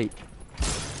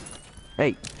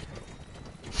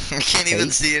 I can't even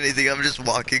Hey. see anything. I'm just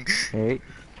walking. Hey.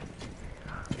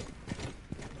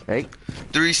 Hey.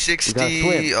 360. We gotta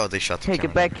swim. Oh, they shot the Hey, camera.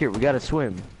 get back here. We gotta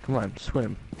swim. Come on,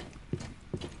 swim.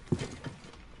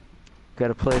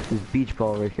 Gotta play with this beach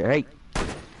ball right here. Hey.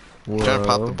 Whoa. I'm trying to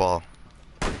pop the ball.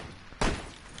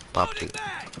 Popped it.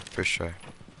 First try.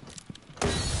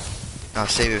 Oh,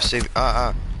 save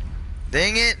it.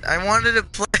 Dang it! I wanted to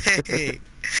play.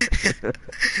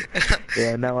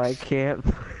 Yeah, now I can't.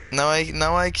 Now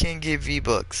I can't get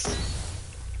V-Bucks.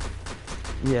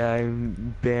 Yeah,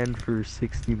 I'm banned for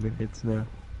 60 minutes now.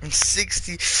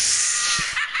 60.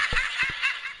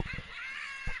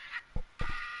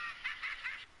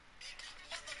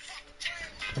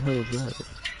 What the hell is that?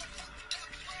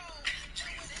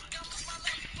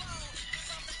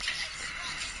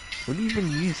 What do you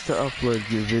even use to upload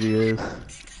your videos?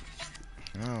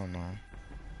 I don't know.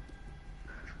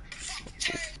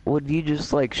 Would you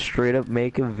just like straight up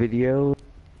make a video,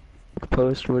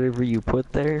 post whatever you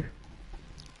put there?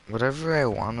 Whatever I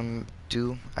want to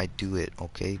do, I do it.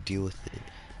 Okay, deal with it.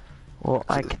 Well,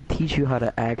 I can teach you how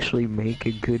to actually make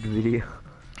a good video.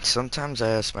 Sometimes I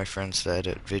ask my friends to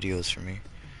edit videos for me.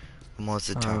 But most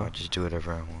of the time, I just do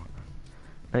whatever I want.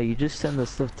 No, you just send the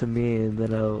stuff to me and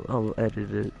then I'll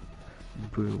edit it.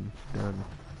 Boom, done.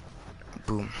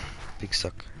 Boom, big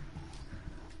suck.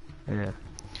 Yeah.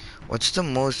 What's the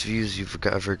most views you've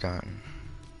ever gotten?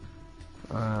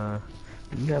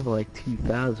 You have like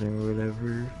 2,000 or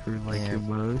whatever for like Yeah. your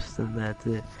most, and that's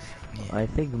it. Yeah. I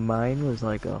think mine was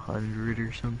like 100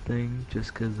 or something,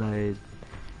 just cause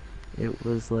it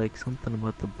was like something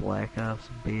about the Black Ops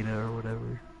beta or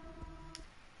whatever.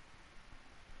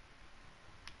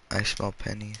 I smell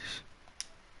pennies.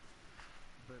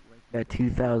 At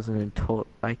 2,000 in total,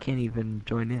 I can't even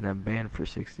join in. I'm banned for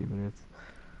 60 minutes.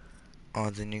 Oh,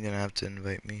 then you're gonna have to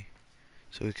invite me,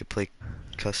 so we could play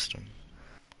custom.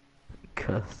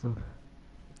 Custom.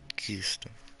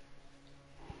 Custom.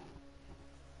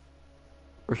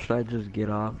 Or should I just get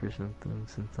off or something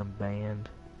since I'm banned?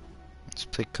 Let's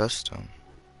play custom.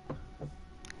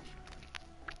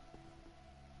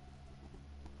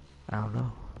 I don't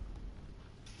know.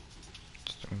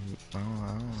 I don't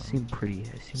know. I seem pretty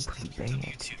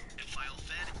banned. File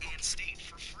fed and state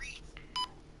for free.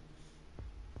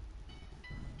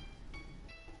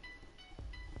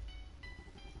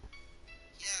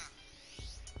 Yeah.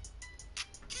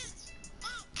 Kids,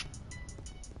 Mom.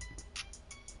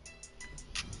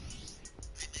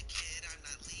 I'm a kid, I'm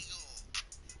not legal.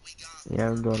 We got Yeah,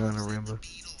 I'm going on a ramble.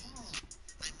 Beatles.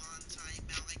 I'm on time,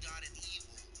 now I got an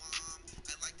evil mom.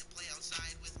 I like to play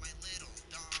outside with my little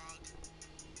dog.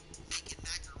 Making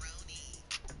macaroni.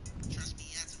 Trust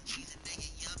me, add some cheese and make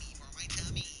it yummy for my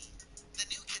tummy. The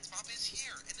new Kids Pop is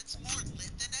here, and it's more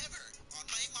lit than ever on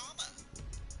my mama.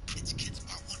 It's Kids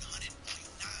Pop 100.9.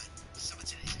 Some of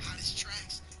today's hottest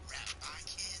tracks, rapped by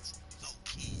kids, for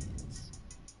kids.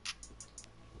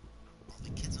 All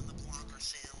the kids on the block are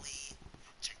silly.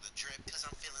 Check the drip, cause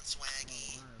I'm feeling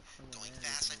swaggy. Going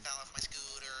fast, I fell off my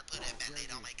scooter. Put a band-aid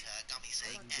on my cut, got me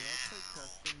saying, ow.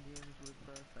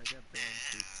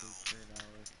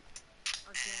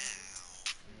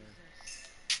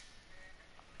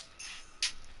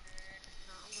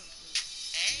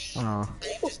 Oh.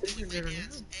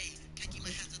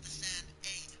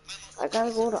 I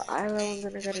gotta go to Ireland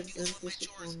and then I gotta dentist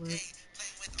appointment.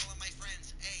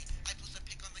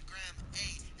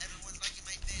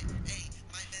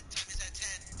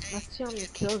 Let's see how many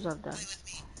kills I've done.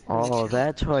 Oh,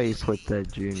 that's why you put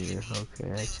that junior.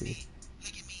 Okay, I see.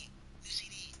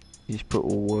 You just put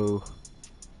whoa.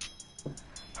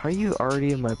 How are you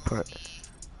already in my part?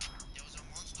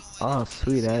 Oh,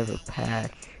 sweet, I have a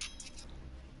pack.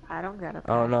 I don't get a pack.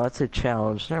 Oh, no, it's a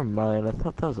challenge. Never mind. I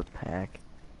thought that was a pack.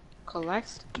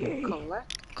 Collect. Gay.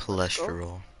 Collect.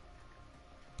 Cholesterol.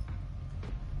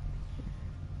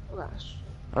 Gosh.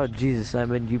 Oh, Jesus,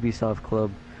 I'm in Ubisoft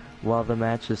Club while the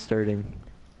match is starting.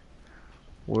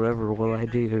 Whatever will I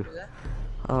do?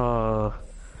 Oh,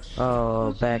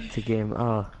 back to game.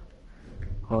 Oh,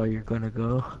 you're gonna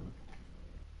go?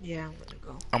 Yeah, I'm gonna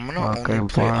go. I'm gonna Okay, only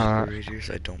play bye. operators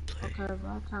I don't play. Okay,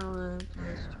 bye, Colin.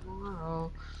 Play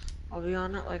tomorrow. I'll be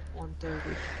on at like 1:30.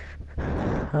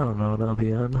 I don't know what I'll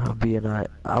be on.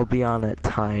 I'll be on at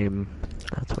time.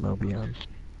 That's when I'll be on.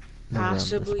 Never on the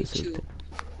Possibly specific 2.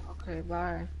 Okay, bye.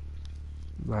 time.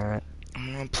 Alright,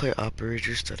 I'm gonna play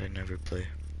operators that I never play.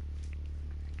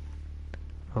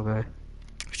 okay.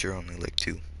 Which are only like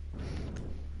 2.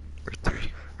 Or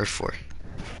 3. Or 4.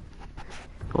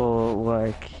 Well,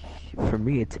 like, for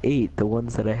me it's 8, the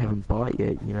ones that I haven't bought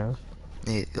yet, you know?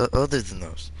 Yeah, other than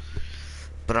those.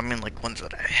 But I mean like ones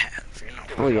that I have, you know.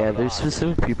 Well, yeah, there's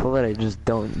specific people that I just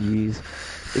don't use.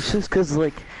 It's just cause,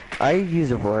 like, I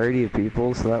use a variety of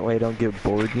people so that way I don't get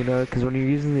bored, you know? Cause when you're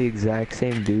using the exact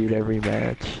same dude every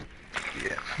match,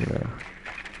 Yeah. you know.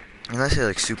 Unless you're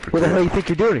like super What the hell good. you think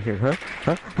you're doing in here,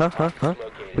 huh? Huh?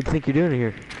 What do you think you're doing in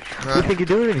here? What do you think you're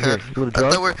doing in here? You little I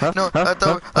drunk? thought we're Huh? no, Huh? I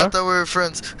thought Huh? we were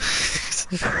friends.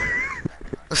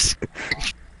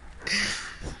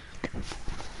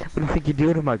 What do you think you're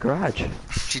doing in my garage?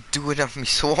 You do it on me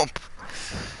swamp.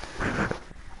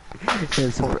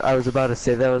 I was about to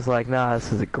say that, was like, nah,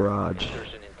 this is a garage.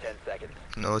 Insertion in 10 seconds.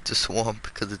 No, it's a swamp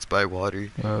because it's by water.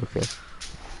 Oh, okay.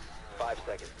 5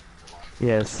 seconds.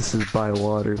 Yes, this is by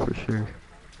water for sure.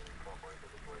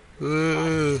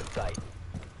 Site.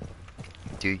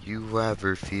 Do you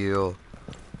ever feel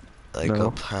like No.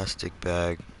 a plastic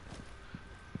bag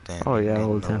Oh, yeah,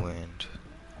 all in the the time. wind?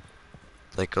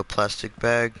 Like a plastic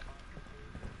bag?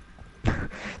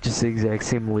 Just the exact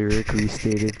same lyric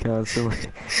restated constantly.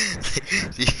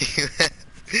 Do you have-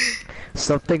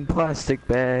 Something plastic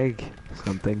bag.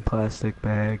 Something plastic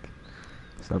bag.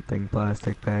 Something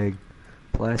plastic bag.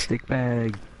 Plastic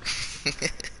bag.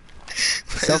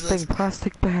 Something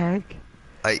plastic bag.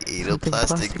 I ate a Something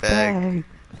plastic bag.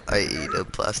 I ate a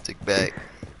plastic bag.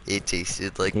 It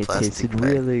tasted like It plastic tasted bag.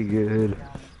 really good.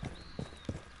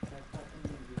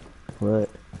 What?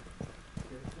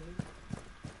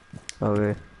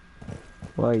 Okay.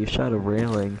 Wow, you shot a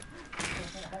railing.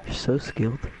 You're so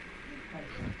skilled.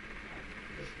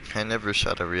 I never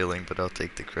shot a railing, but I'll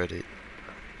take the credit.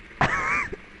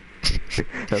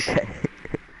 Okay.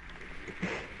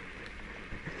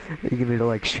 You gonna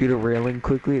like shoot a railing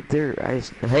quickly? There, hey,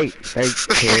 come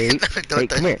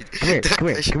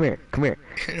here.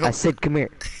 I said come here.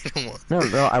 I don't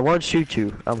want, No, I won't shoot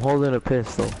you. I'm holding a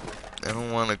pistol. I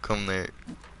don't want to come there.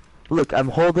 Look, I'm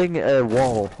holding a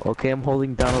wall, okay? I'm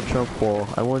holding Donald Trump wall.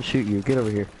 I won't shoot you. Get over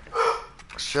here.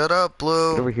 Shut up,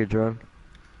 Blue. Get over here, drone.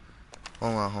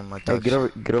 Hold on, my Hey, dog.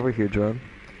 get over here, drone.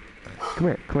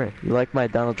 Come here. You like my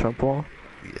Donald Trump wall?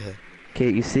 Yeah. Okay,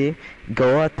 you see?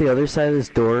 Go out the other side of this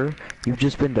door. You've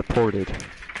just been deported.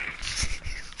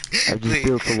 I just Wait,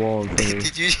 built a wall in front of you.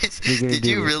 Did you just, What are you gonna did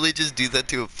you do? really just do that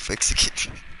to a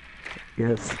Mexican?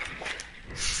 Yes.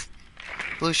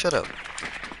 Blue, shut up.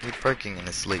 You're parking and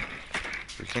it's late.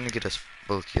 You're gonna get us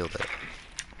both yelled at.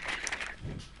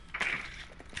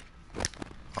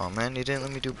 Oh man, you didn't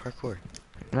let me do parkour.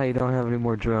 Now you don't have any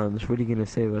more drones. What are you gonna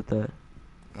say about that?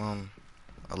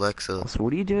 Alexa. So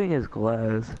what are you doing as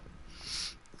Glass?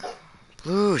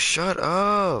 Blue, shut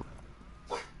up.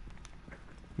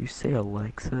 You say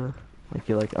Alexa? Like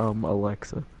you're like,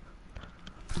 Alexa.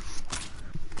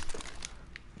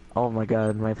 Oh my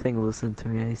god, my thing listened to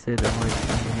me. I said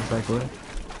Alexa, and he's like, what?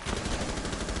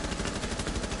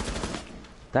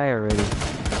 Die already.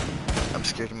 I'm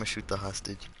scared I'm gonna shoot the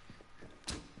hostage.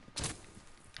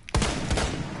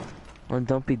 Well,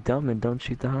 don't be dumb and don't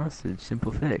shoot the hostage.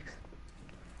 Simple fix.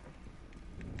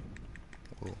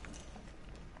 Whoa.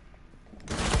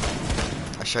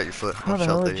 I shot your foot. How I'm the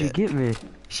hell sheltered did you yet. get me?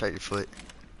 Shot your foot.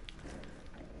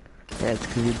 Yeah, it's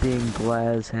cause you're being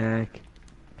Glass hack.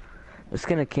 I'm just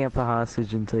gonna camp a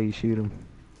hostage until you shoot him.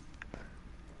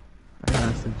 A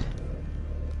hostage.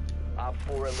 Op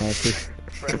 4 Hacker. eliminated.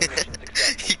 Friendly mission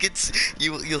successful. You can see,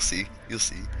 you'll see. You'll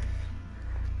see.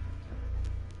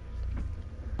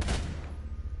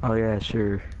 Oh yeah,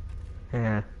 sure.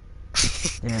 Yeah.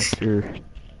 Yeah, sure.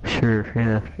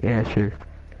 Sure, yeah, sure.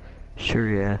 Sure,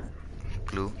 yeah.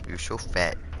 Blue, you're so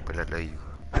fat, but I love you.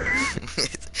 I'm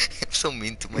so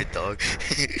mean to my dog.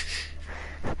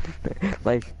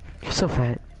 Like, you're so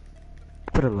fat,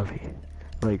 but I love you.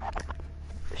 Like,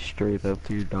 straight up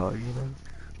to your dog, you know?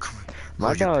 Come My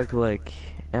Who'd you dog, like,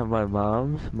 at my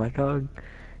mom's, my dog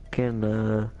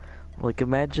can, like,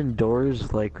 imagine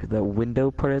doors, like, the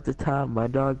window part at the top. My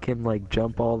dog can, like,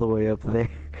 jump all the way up there.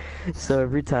 So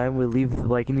every time we leave,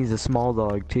 like, and he's a small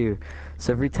dog, too.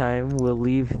 So every time we'll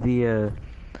leave the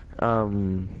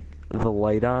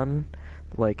light on,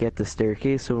 like, at the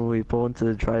staircase, so when we pull into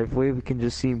the driveway, we can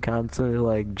just see him constantly,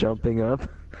 like, jumping up.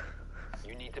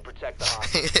 You need to protect the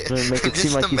hostage. And make it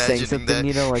seem Just like he's saying imagining something, that.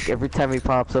 you know, like every time he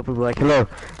pops up, we'll be like, hello,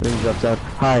 and then he jumps out,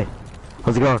 hi,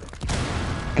 how's it going?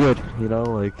 Good, you know,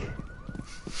 like,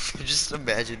 Just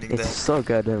imagining it's that. so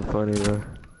goddamn funny, though.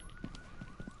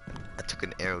 I took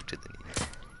an arrow to the knee.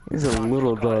 He's a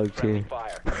little dog, too.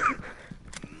 Fire.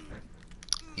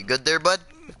 You good there, bud?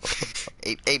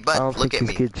 Hey, I bud, don't look think at he's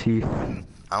me. good, Chief.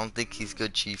 I don't think he's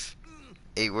good, Chief.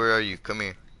 Hey, where are you? Come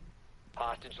here.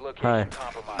 Hostage Hi. location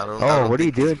compromised. I Oh, don't what are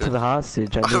you think he's doing to good. the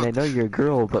hostage? I mean, I know you're a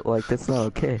girl, but, like, that's not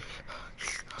okay.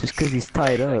 Just 'cause he's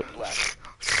tied up. Seconds left.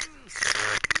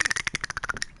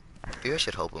 Maybe I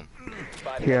should help him.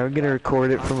 5 Here, I'm seconds gonna left.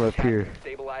 record it from Hostage up here. has been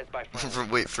stabilized by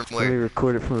friendly. From Let me where?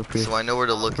 record it from up here. So I know where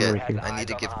to look From at. right here. I need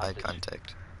to give eye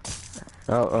contact.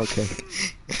 Oh, okay.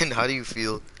 And how do you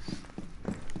feel?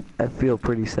 I feel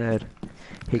pretty sad.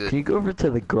 Hey, Good. can you go over to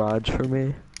the garage for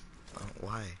me?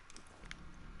 Why?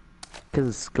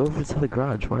 'Cause go over to the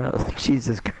garage, wow.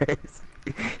 Jesus Christ.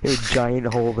 There's a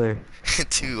giant hole there.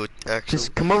 Dude, actually.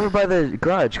 Just come over by the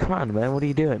garage, come on, man, what are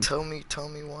you doing? Tell me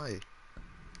why.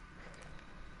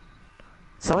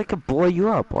 So I could blow you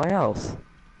up, why else?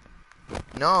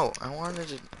 No, I wanted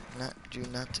to not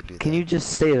to do that. Can you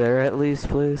just stay there at least,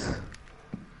 please?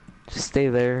 Just stay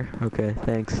there. Okay,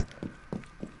 thanks.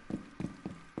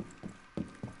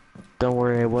 Don't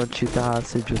worry, I won't shoot the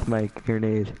hostage with my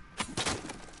grenade.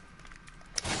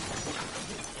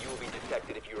 You will be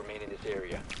detected if you remain in this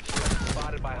area.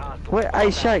 Spotted by hostiles. Wait, I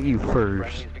shot you first.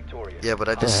 Friendly is victorious. Yeah, but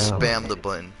I just Hell. spammed the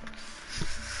button.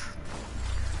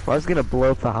 Well, I was gonna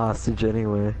blow up the hostage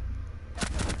anyway.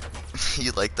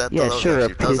 You like that? Yeah, though? That was sure, a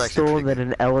actually- that was actually pistol and pretty then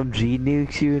an LMG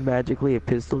nukes you and magically a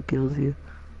pistol kills you.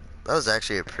 That was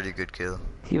actually a pretty good kill.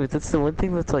 Yeah, but that's the one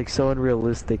thing that's like so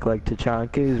unrealistic. Like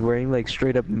Tachanka is wearing like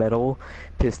straight up metal,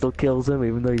 pistol kills him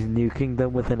even though he's nuking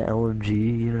them with an LMG,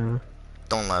 you know?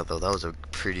 Don't lie though, that was a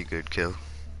pretty good kill.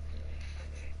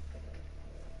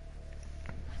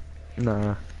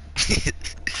 Nah, I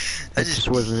that just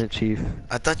wasn't it, Chief.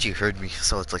 I thought you heard me,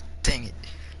 so it's like, dang it.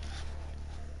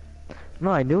 No,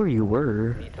 I knew where you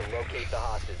were. Need to locate the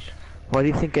hostage. Why do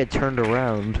you think I turned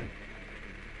around?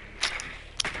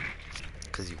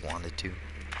 Because you wanted to.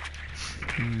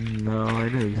 No, I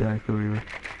know exactly where you were.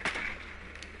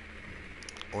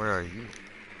 Where are you?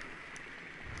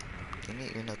 Dang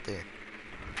it, you're not there.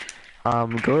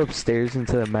 Go upstairs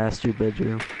into the master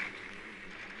bedroom.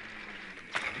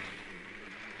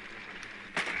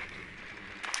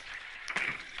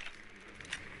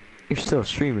 You're still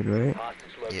streaming, right?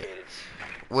 Hostage located.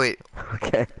 Wait,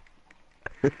 Okay.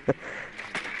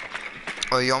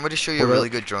 oh, you want me to show you a What really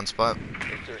up? good drone spot?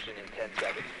 Insertion in 10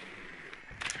 seconds.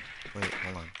 Wait,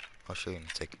 hold on. I'll show you in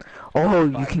a second. Oh,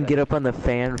 you can get up on the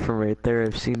fan from right there.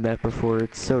 I've seen that before.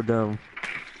 It's so dumb.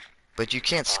 But you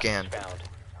can't scan. Hostage found.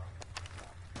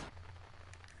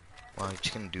 Wow, you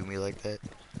just gonna do me like that?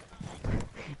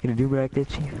 You gonna do me like that,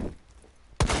 Chief?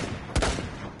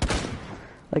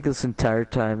 Like this entire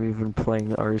time you've been playing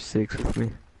R6 with me.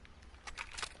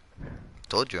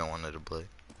 Told you I wanted to play.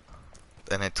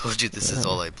 And I told you this is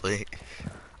all I play.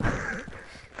 And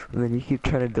then you keep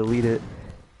trying to delete it.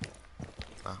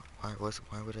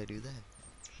 Why would I do that?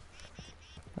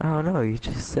 I don't know, you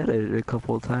just said it a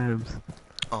couple of times.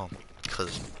 Oh,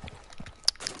 cause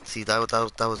see that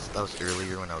was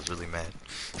earlier when I was really mad.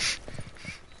 It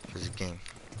was a game.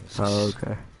 It was Oh, just-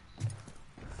 okay.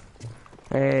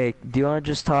 Hey, do you want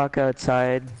to just talk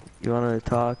outside? You want to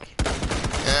talk?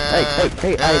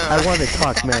 Hey, I want to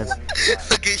talk, man.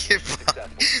 Look at your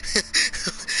body.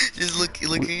 Just look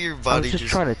at your I body. was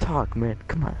just trying to talk, man.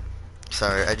 Come on.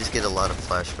 Sorry, I just get a lot of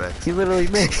flashbacks. You literally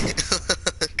missed it.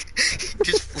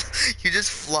 you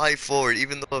just fly forward,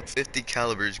 even though a 50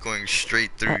 caliber is going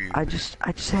straight through you. I just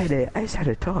had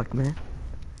to talk, man.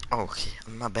 Oh, okay,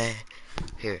 my bad.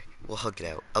 Here, we'll hug it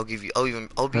out. I'll give you.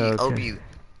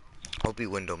 I'll be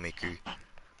window maker.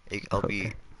 I'll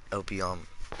be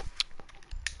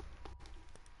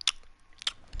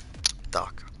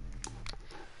Doc.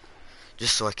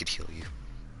 Just so I could heal you.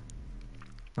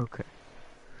 Okay.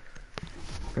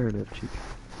 Fair enough, Chief.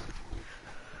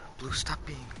 Blue, stop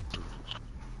being blue.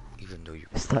 Even though you're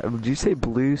Stop. Did you say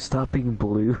blue? Stop being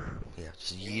blue. yeah,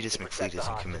 just Yeetus McFleetus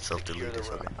and commit self-delete or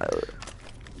something. I-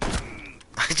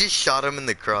 I just shot him in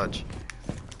the crotch.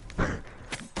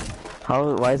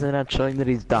 How? Why is it not showing that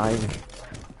he's dying?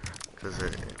 Cause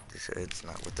it's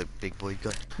not with the big boy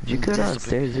gun. Did you go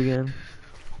downstairs again?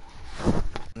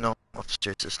 No,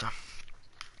 upstairs this time.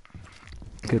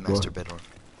 Good boy. Master bedroom.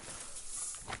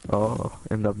 Oh,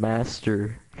 in the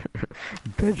master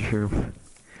bedroom.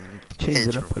 Change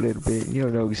it up a little bit. You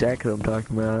don't know exactly what I'm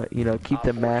talking about. You know, keep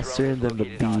the master and then the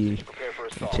B.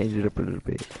 Change it up a little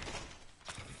bit.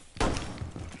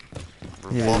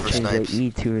 Yeah, change the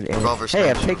E to an A. Hey,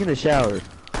 I'm taking a shower.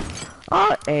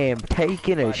 I am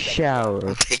taking a shower.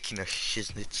 I'm taking a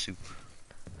shiznitsu.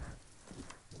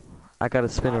 I gotta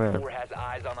spin around. Has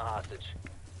eyes on the hostage.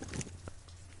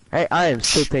 Hey, I am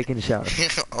still taking a shower.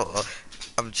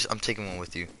 I'm taking one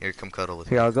with you. Here, come cuddle with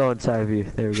me. Here, I'll go inside of you.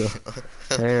 There we go.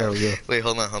 There we go. Wait,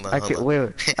 hold on.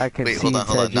 Wait, I can wait, see hold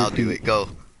on. Now your do feet. it. Go.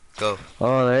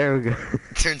 Oh, there we go.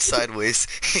 Turn sideways.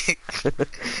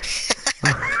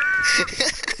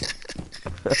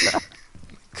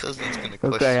 Cousin's gonna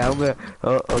question. Okay, I'm gonna.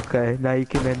 Oh, okay. Now you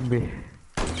can end me,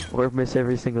 or miss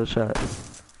every single shot.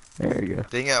 There you go.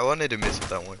 Dang it, I wanted to miss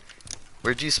that one.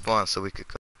 Where'd you spawn so we could?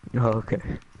 Oh, okay.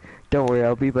 Don't worry,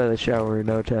 I'll be by the shower in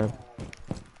no time.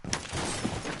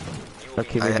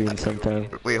 Okay, maybe in some time.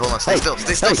 Wait, hold on. Stay still.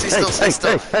 Stay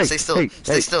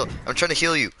still. I'm trying to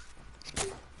heal you.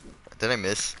 Did I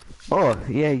miss? Oh,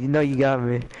 yeah, you know you got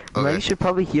me. Now Okay. you should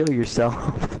probably heal yourself.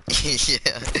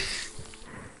 Yeah.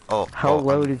 Oh. How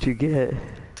low did you get?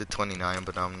 To 29,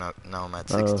 but now I'm not. Now I'm at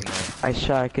 69. I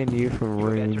shotgun you from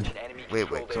range. Wait,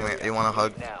 come here. You want a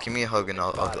hug? Give me a hug and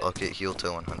I'll get healed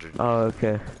to 100. Oh,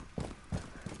 okay.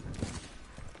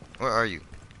 Where are you?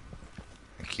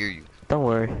 I hear you. Don't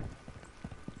worry.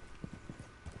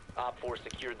 Op 4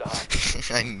 secured the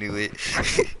hostage. I knew it.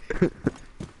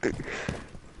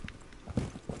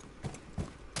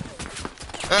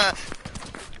 Ah!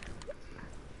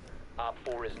 Op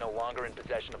 4 is no longer in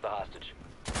possession of the hostage.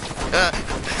 Ah!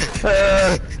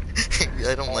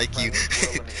 I don't like you.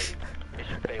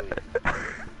 Mission failure.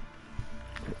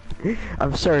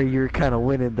 I'm sorry, you were kind of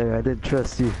winning there. I didn't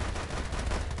trust you.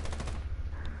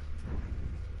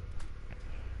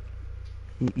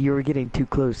 You were getting too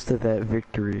close to that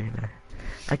victory.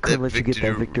 I couldn't let you get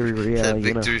that victory royale. That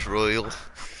victory's royal.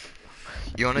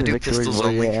 You wanna do pistols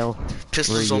only?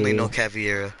 Pistols only, no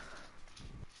caviera.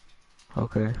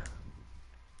 Okay.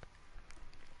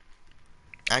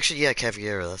 Actually, yeah,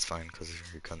 caviera. That's fine because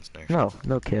your gun's nerfed.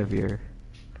 No caviar.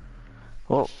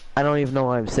 Well, I don't even know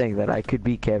why I'm saying that. I could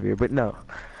be caviar, but no.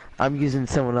 I'm using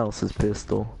someone else's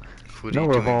pistol. No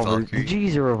revolver. Did you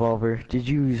use a revolver? Did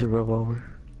you use a revolver?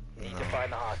 Need to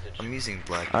find the hostage. I'm using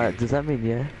Blackbeard. Alright, does that mean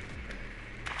yeah?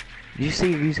 Did you say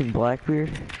you're using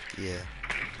Blackbeard? Yeah.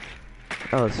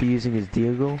 Oh, so you're using his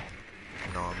Deagle?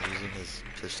 No, I'm using his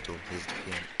pistol, his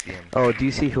BM. Oh, do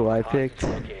you see who I picked?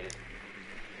 Located.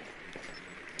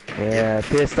 Yeah,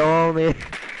 pistol only.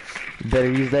 You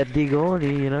better use that Deagle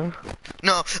only, you know?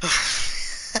 No!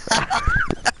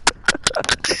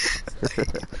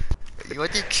 You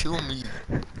want to kill me?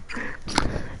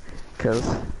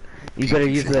 Cause you better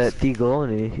use that Deagle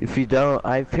only. If you don't,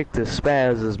 I picked the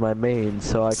Spaz as my main,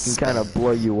 so I can kind of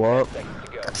blow you up.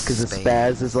 Cause the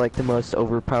Spaz is like the most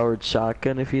overpowered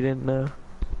shotgun, if you didn't know.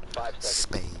 5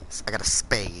 seconds. Spaze. I got a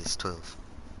Spaze 12.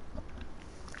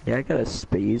 Yeah, I got a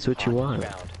Spaz. What you want?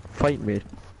 Fight me.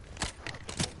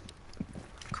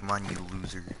 Come on, you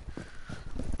loser.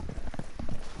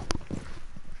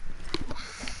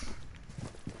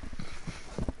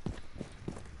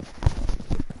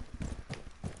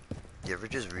 You ever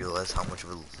just realize how much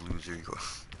of a loser you are?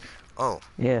 Oh.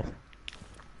 Yeah.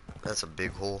 That's a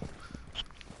big hole.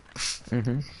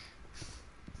 Mm-hmm.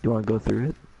 You wanna go through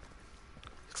it?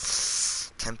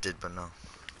 Tempted, but no.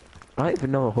 I don't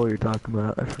even know what hole you're talking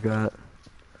about. I forgot.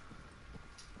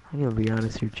 I'm gonna be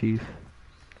honest here, Chief.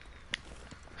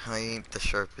 I ain't the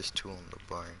sharpest tool in the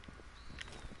barn.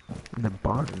 In the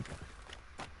barn?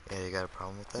 Yeah, you got a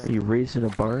problem with that? Are you raising a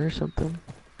barn or something?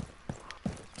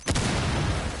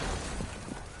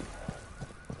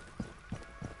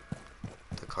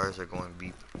 The cars are going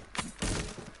beep.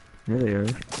 Yeah, they are.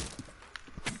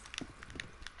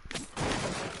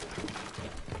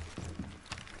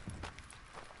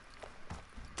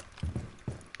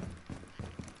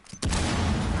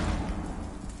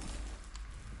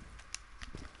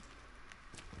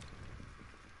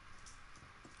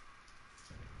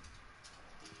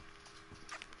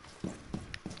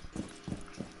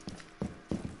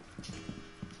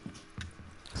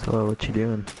 So, what you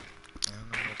doing? I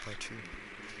don't know about you.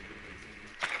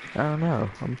 I don't know.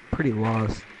 I'm pretty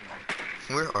lost.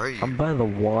 Where are you? I'm by the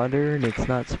water and it's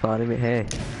not spotting me. Hey.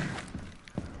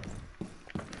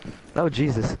 Oh,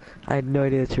 Jesus. I had no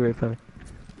idea that you were right by me.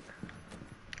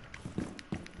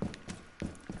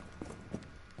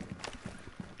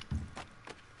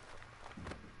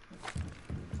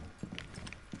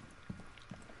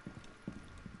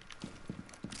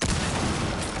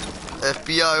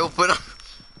 FBI, open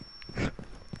up.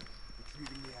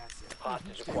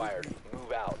 Hostage acquired.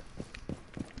 Move out.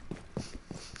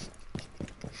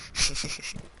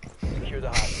 Secure the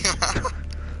hostage.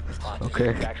 Hostage Okay.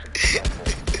 extraction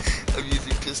successful. I'm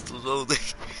using pistols only.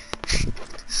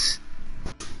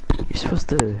 You're supposed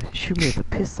to shoot me with a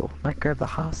pistol, not grab the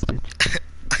hostage.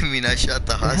 I mean, I shot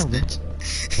the Yeah, man. hostage.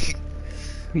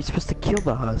 You're supposed to kill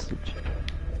the hostage.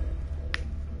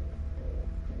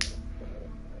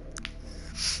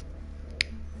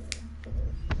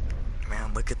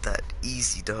 Man, look at that.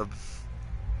 Easy, dub.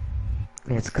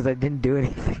 Man, it's because I didn't do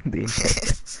anything. The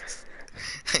entire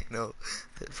I know.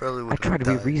 I probably I would tried have to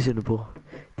be died. reasonable.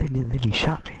 Then you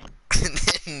shot me. And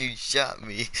then you shot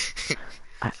me.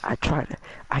 I tried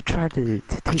to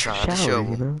take a tried to shower, show you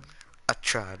him. know? I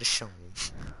tried to show him.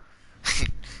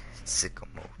 Sicko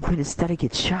mode. But instead I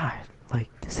get shot. Like,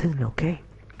 this isn't okay.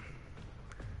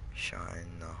 Shot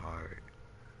in the heart.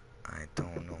 I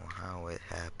don't know how it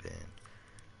happened.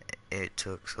 It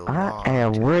took so long. I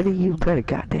am ready, you better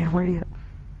goddamn ready up.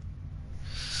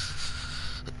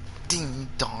 Ding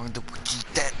dong, the witchy,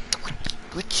 that,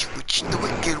 the witch, the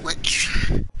wicked witch.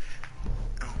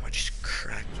 Oh, I just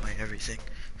cracked my everything.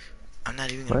 I'm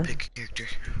not even gonna What? pick a character.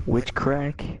 Witch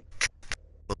crack?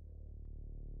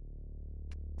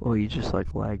 Oh, you just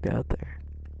like lagged out there.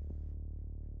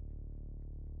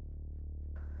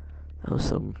 That was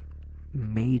some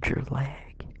major lag.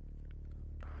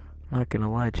 Not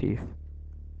gonna lie, Chief.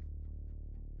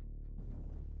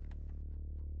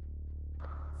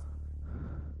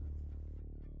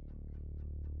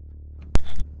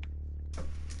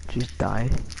 Just die.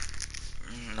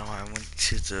 No, I went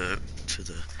to the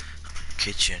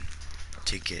kitchen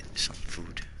to get some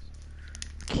food.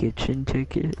 Kitchen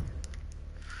ticket?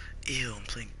 Ew, I'm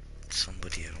playing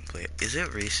somebody I don't play. Is it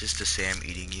racist to say I'm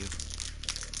eating you?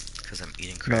 Because I'm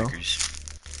eating No. crackers.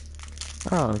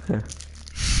 Oh, okay.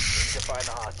 To find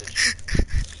the hostage.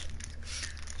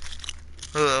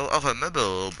 Well, I'll remember a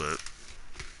little bit.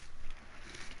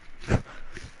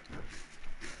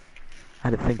 I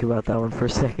had to think about that one for a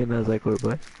second. I was like, wait,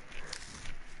 what?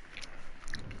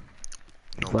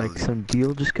 Don't Like believe- some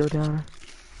deal just go down?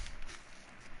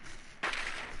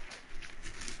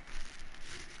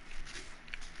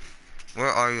 Where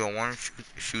are you? I want to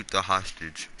shoot the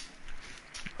hostage.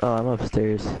 Oh, I'm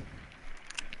upstairs.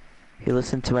 Hey,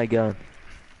 listen to my gun.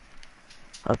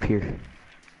 Up here.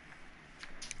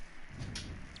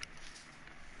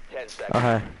 10 seconds. Oh,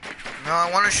 hi. No,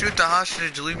 I want to shoot the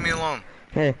hostage. Leave me alone.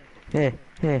 Hey, hey,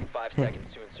 hey. 5 hey.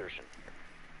 seconds to insertion.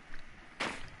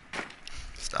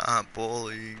 Stop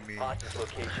bullying me. Hostage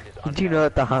location is Did you know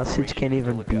that the hostage can't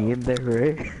even be in there,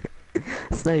 right?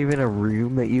 It's not even a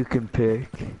room that you can pick.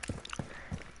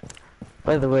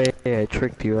 By the way, I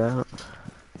tricked you out.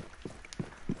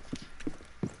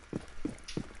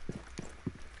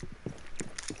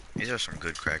 These are some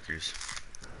good crackers.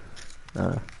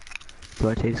 Do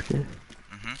I taste good?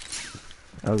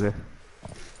 Mm-hmm. Okay.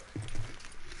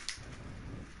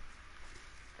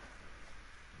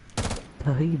 What the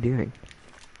hell are you doing?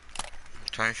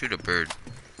 Trying to shoot a bird.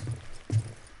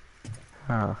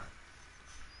 Oh.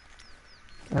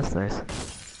 That's nice.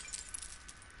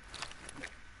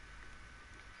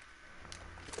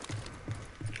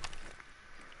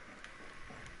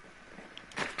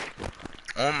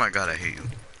 Oh my god, I hate you.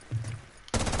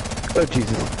 Oh,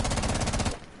 Jesus.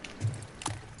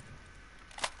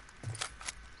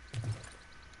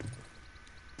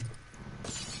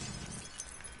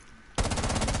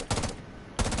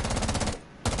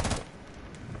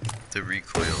 The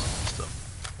recoil and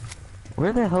stuff.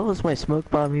 Where the hell is my smoke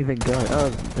bomb even going?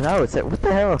 Oh, no, it's at, what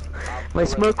the hell? My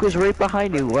smoke was right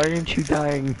behind you. Why aren't you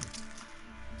dying?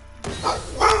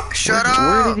 Shut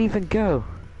Where up! did it even go?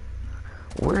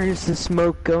 Where is the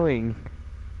smoke going?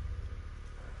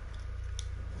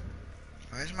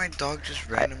 Why is my dog just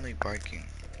randomly barking?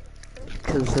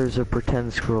 Because there's a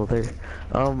pretend squirrel there.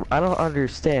 I don't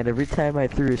understand. Every time I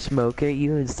threw smoke at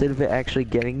you, instead of it actually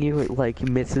getting you, it like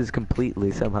misses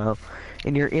completely somehow.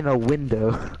 And you're in a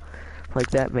window. Like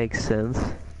that makes sense.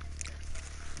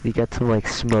 You got some like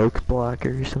smoke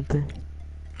blocker or something?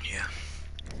 Yeah.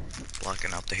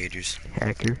 Blocking out the haters.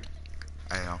 Hacker.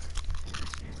 I know.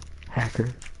 Hacker.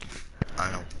 I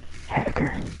know.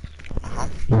 Hacker. Uh-huh.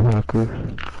 You hacker.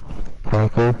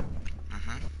 Hacker.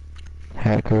 Mm-hmm.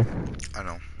 Hacker. I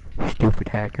know. Stupid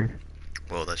hacker.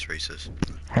 Well, that's racist.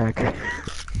 Hacker.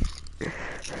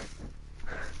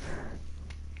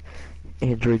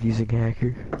 Android using hacker.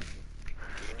 You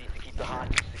need to keep the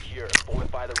hostage secure.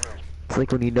 Fortify the room. It's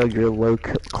like when you know you're a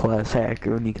low-class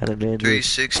hacker when you got an Android.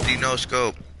 360 no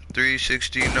scope.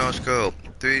 360 no scope.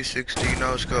 360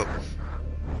 no scope.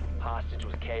 Hostage was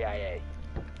MIA.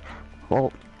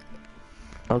 Well,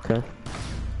 okay.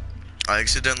 I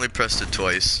accidentally pressed it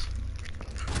twice.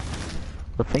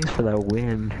 Well, thanks for that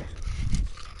win.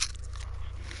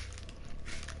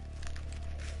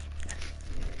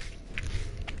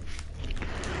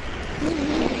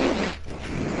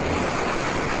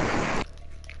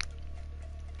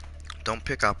 Don't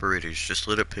pick operators, just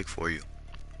let it pick for you.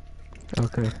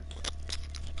 Okay.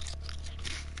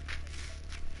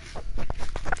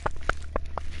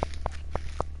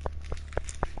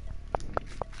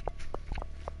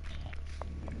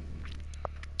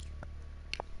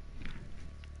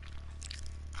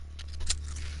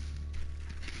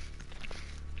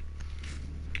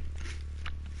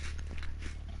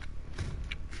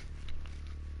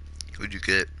 Who'd you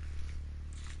get?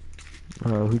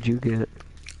 Who'd you get?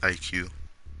 IQ.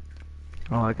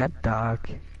 Oh, I got Doc.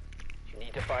 You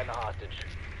need to find the hostage.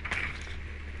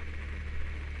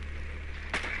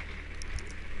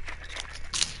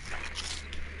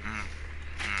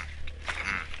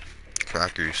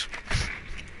 Crackers.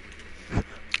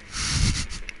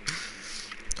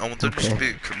 I want there just to be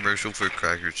a commercial for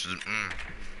crackers.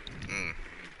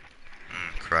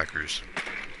 Crackers.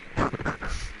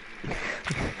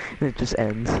 It just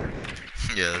ends.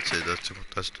 Yeah, that's it.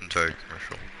 That's the entire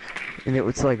commercial. And it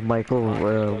was like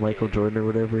Michael Jordan or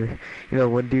whatever. You know,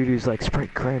 one dude who's like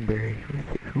Sprite Cranberry.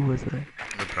 Who was that?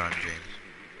 LeBron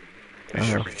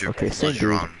James. Okay, same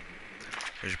dude.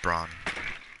 There's Braun.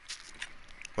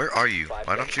 Where are you?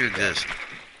 Why don't you exist?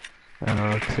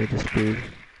 Oh, 'cause I just booed.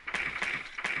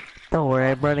 Don't worry,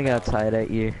 I'm running outside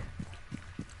at you.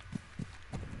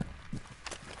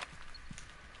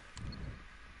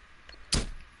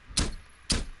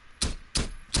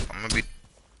 I'm gonna be.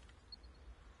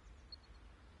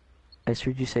 I just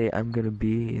heard you say I'm gonna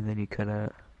be, and then you cut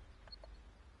out.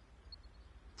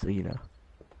 So you know.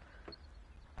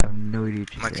 I have no idea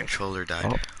what you My said. controller died.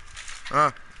 Oh.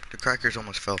 Ah, the crackers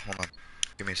almost fell. Hold on.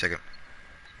 Give me a second.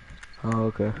 Oh,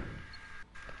 okay.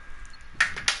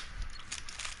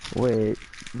 Wait,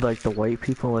 like the white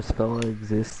people must fell in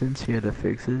existence, you had to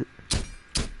fix it?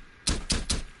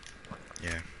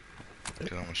 Yeah.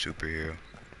 Because I'm a superhero.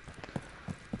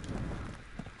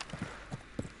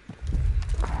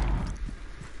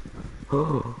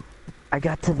 Oh, I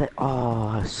got to the,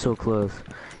 oh, so close.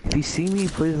 If you see me,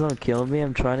 please don't kill me.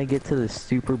 I'm trying to get to the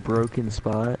super broken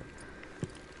spot.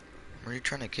 Where are you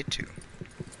trying to get to?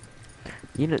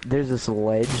 You know, there's this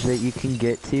ledge that you can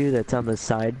get to that's on the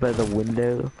side by the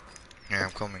window. Yeah,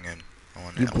 I'm coming in.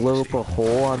 You blow up a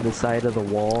hole on the side of the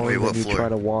wall, Wait, and what then you floor? try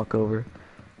to walk over.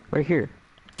 Right here.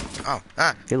 Oh,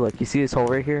 ah! Hey, look, you see this hole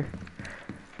right here?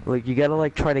 Like, you gotta,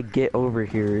 like, try to get over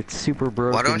here. It's super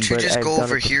broken, Why don't you but just I've go done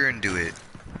over it here and do it?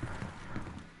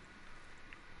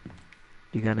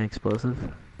 You got an explosive?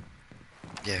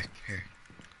 Yeah, here.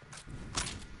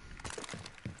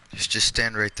 Just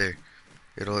stand right there.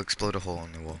 It'll explode a hole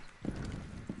in the wall.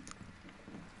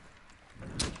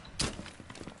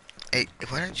 Hey,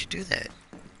 why don't you do that?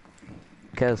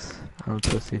 Guess. I'm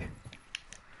pussy.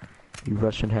 You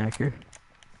Russian hacker?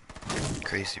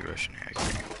 Crazy Russian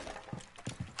hacker.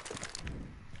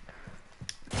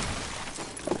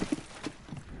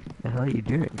 The hell are you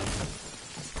doing?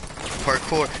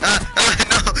 Parkour. No!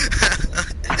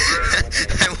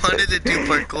 I wanted to do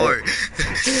parkour.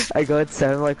 I go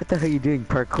outside, I'm like, what the hell are you doing?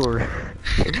 Parkour.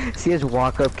 See us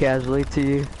walk up casually to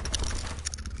you?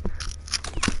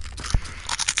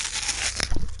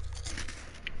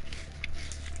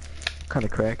 What kind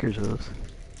of crackers are those?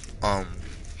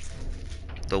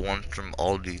 The ones from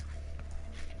Aldi.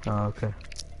 Oh, okay.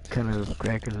 What kind of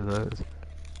crackers are those?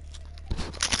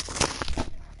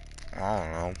 I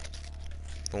don't know.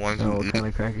 The ones Oh, who what eat. kind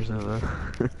of crackers are those?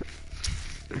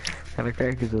 What kind of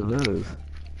crackers are those?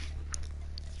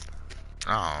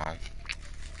 I don't know.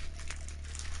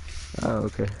 Oh,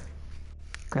 okay.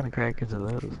 What kind of crackers are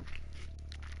those?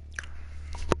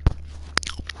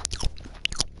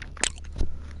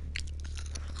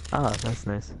 Ah, that's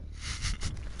nice.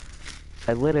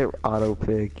 I let it auto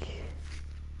pick.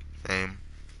 Same.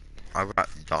 I got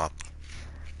Doc.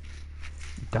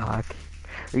 Doc.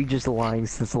 Are you just lying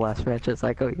since the last match? It's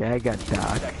like, oh yeah, I got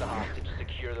Doc. Protect the hostage.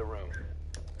 Secure the room.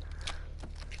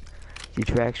 Did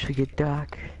you actually get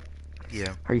Doc?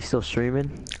 Yeah. Are you still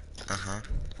streaming? Uh-huh.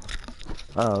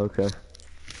 Oh, okay.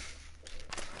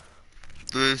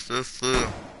 This.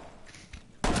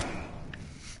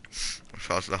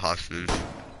 Shots the hostage.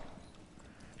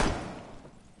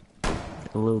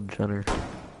 A little Jenner.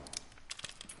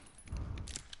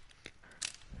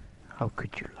 How could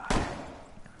you lie?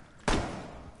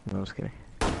 No, I was kidding.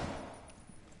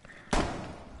 What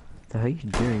the hell are you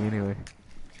doing anyway?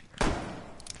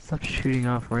 Stop shooting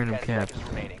off random 10 caps. seconds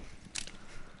remaining.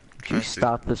 Did you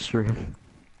stop the stream?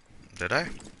 Did I?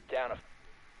 Down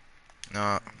a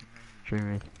No,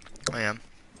 Streaming. I am.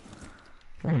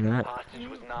 No, you're not. hostage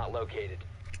was not located.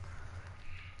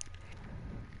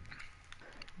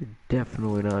 You're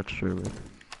definitely not streaming.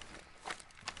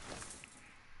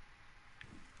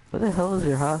 What the hell is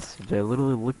your hostage? I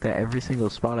literally looked at every single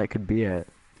spot I could be at.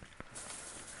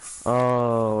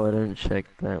 Oh, I didn't check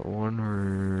that one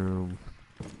room.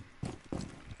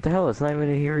 What the hell? It's not even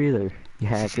in here either, you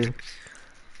hacker.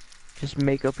 Just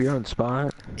make up your own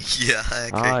spot. Yeah,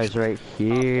 Ah, it's right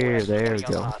here. There we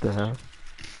go. What the hell?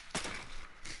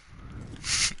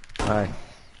 Hi.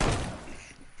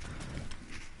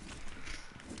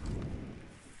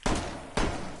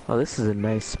 Oh, this is a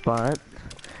nice spot.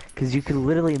 Cause you can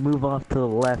literally move off to the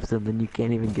left and then you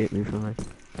can't even get me from there.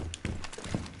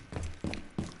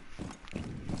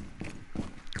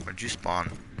 Where'd you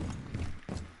spawn?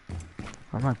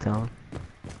 I'm not telling.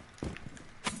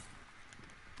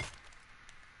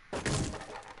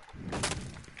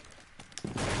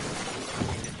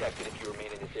 Detected if you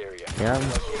remain in this area. Yeah,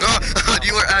 No,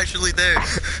 you were actually there.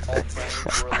 All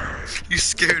friendly were eliminated. You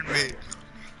scared me.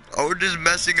 I was just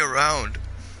messing around.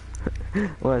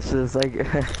 well, it's just like,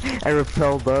 I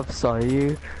repelled up, saw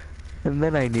you, and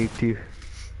then I nuked you.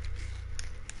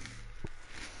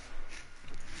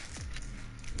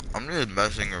 I'm just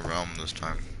messing around this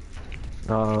time.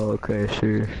 Oh, okay,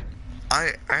 sure.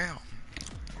 I am.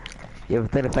 Yeah,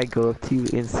 but then if I go up to you,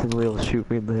 instantly it'll shoot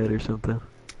me in the head or something.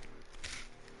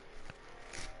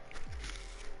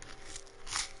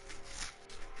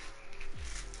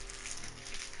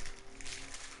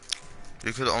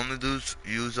 You could only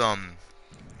use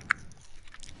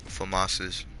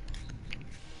FAMASs.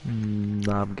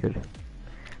 Nah, I'm good.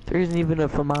 There isn't even a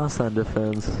FAMAS on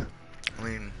defense. I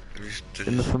mean,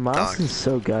 And the FAMAS is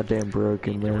so goddamn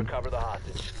broken, Need to man. recover the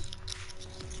hostage.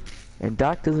 And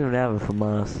Doc doesn't even have a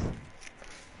FAMAS.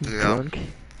 He's Yeah. drunk.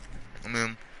 I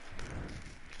mean,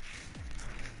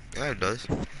 yeah, it does.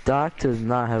 Doc does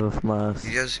not have a FAMAS.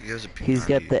 He has a P90. He's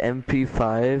got the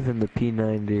MP5 and the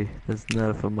P90. That's not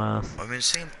a FAMAS. I mean,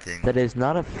 same thing. That is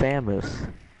not a FAMAS.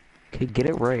 Okay, get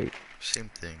it right. Same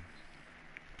thing.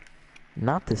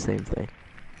 Not the same thing.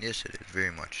 Yes, it is.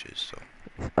 Very much is. So,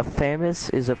 A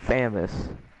FAMAS is a FAMAS.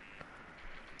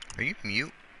 are you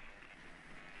mute?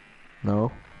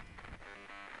 No.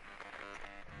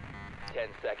 10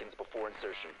 seconds before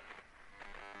insertion.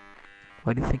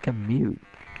 Why do you think I'm mute?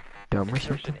 Dumb or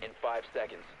Insertion something? in 5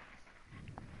 seconds.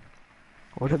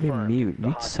 What do I mean Confirmed. mute? The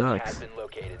Mute hostage has sucks. been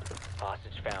located.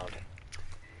 Hostage found.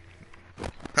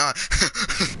 Ah.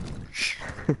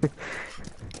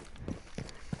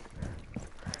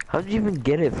 How did you even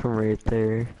get it from right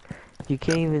there? You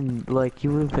can't even, like,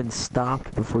 you would have been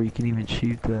stopped before you can even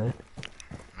shoot that.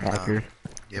 Hacker.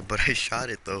 Yeah, but I shot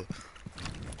it though.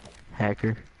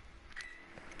 Hacker.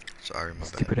 Sorry, my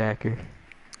Stupid bad. hacker.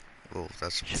 Oh,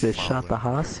 that's Should have shot the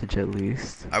hostage at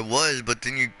least. I was, but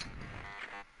then you.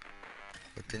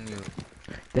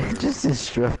 They just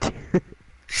disrupt you.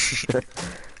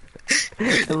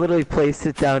 I literally placed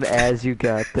it down as you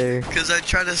got there. Cause I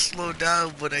tried to slow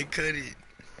down, but I couldn't.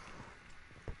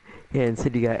 Yeah,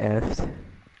 instead you got F'd.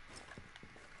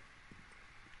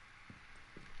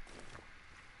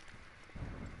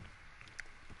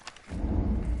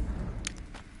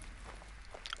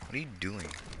 What are you doing?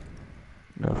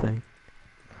 Nothing.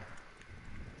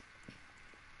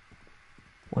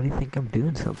 Why do you think I'm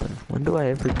doing something? When do I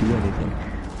ever do anything?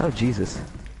 Oh, Jesus.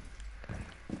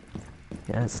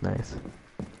 Yeah, that's nice.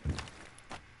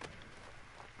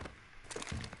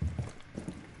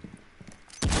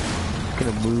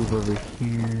 Gonna move over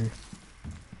here.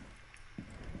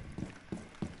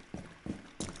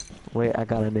 Wait, I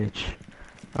got an itch.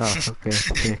 Oh, okay,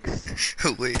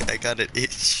 fixed. Wait, I got an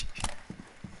itch.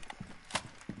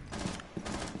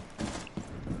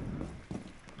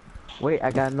 Wait,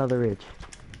 I got another itch.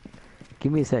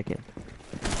 Give me a second.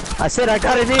 I said I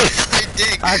got an itch! I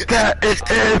did. I got an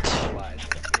itch!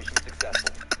 Mission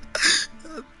successful.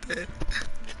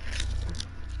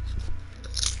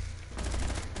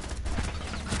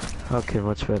 Okay,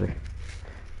 much better.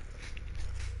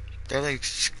 They like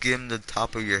skim the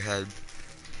top of your head.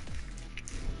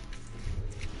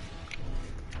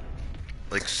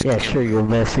 Like Yeah, skim. sure, you're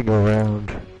messing around.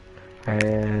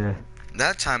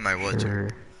 That time I wasn't. Sure.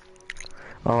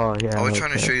 Oh, yeah. I was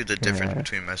trying to okay, show you the difference yeah.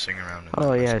 between messing around and Oh,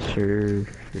 not yeah, messing. sure.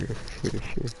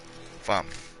 Fam,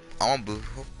 I'm a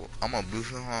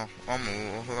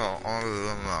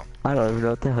I don't even know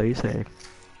what the hell you're saying.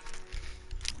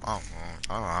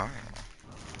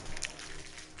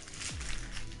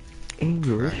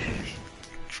 English?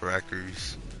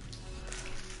 Trackers.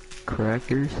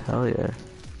 Crackers? Hell yeah.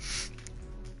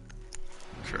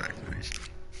 Crackers.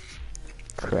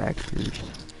 Crackers.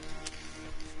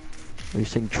 You're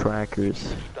saying trackers.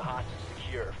 Keep the hostage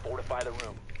secure. Fortify the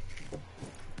room.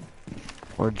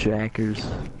 Or jackers.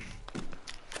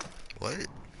 What?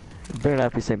 You better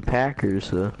not be saying packers,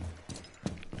 though.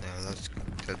 Yeah,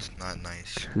 that's not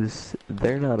nice. Cause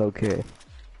they're not okay.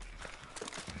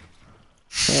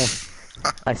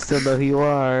 Huh. I still know who you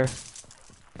are.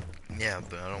 Yeah,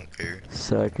 but I don't care.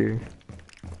 Sucker.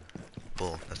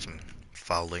 Bull, that's some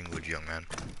foul language, young man.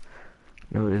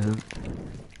 No, it isn't.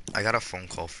 I got a phone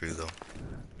call for you, though.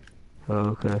 Oh,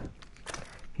 okay.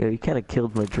 Yeah, you kinda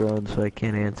killed my drone, so I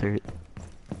can't answer it.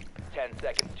 10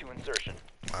 seconds to insertion.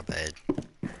 My bad.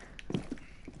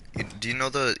 Do you know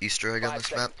the Easter egg on 5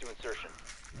 this map? seconds to insertion.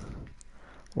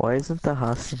 Why isn't the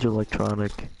hostage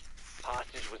electronic?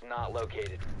 Hostage was not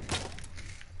located.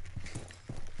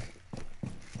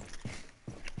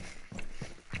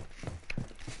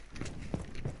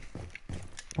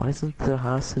 Why isn't the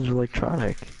hostage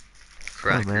electronic?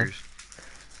 Crackers. Oh, man.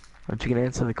 Aren't you gonna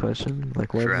answer the question?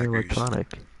 Like, why isn't he Crackers.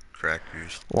 electronic?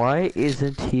 Crackers. Why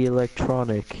isn't he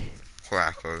electronic?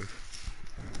 Crackers.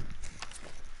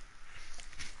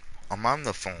 I'm on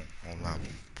the phone. Hold on.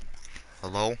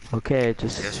 Hello? Okay,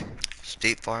 just... Yes.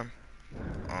 State Farm.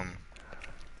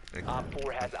 Op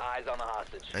 4 has eyes on the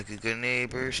hostage. Like a good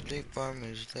neighbor, State Farm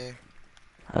is there.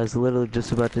 I was literally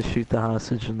just about to shoot the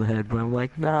hostage in the head, but I'm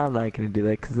like, nah, I'm not gonna do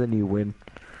that, cause then you win.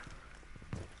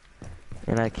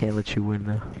 And I can't let you win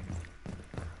now.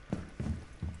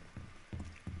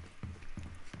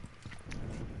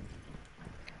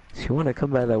 So you wanna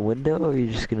come by that window, or are you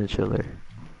just gonna chill there?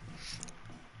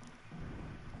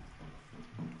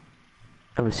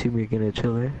 I'm assuming you're gonna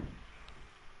chill there.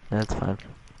 That's fine.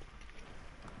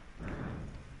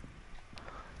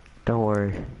 Don't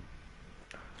worry.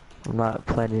 I'm not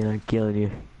planning on killing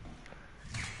you.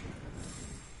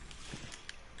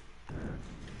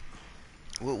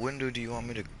 What window do you want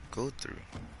me to go through?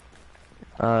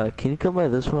 Can you come by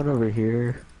this one over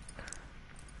here?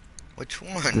 Which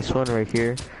one? This one right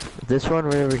here. This one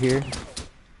right over here.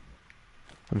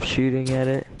 I'm shooting at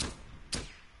it.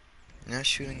 You're not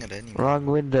shooting at anyone. Wrong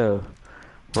window.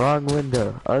 Wrong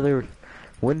window. Other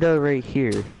window right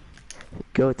here.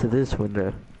 Go to this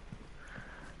window.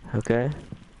 Okay?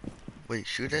 Wait,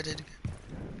 shoot at it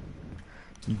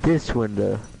again? This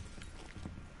window.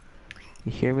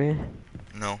 You hear me?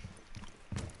 No.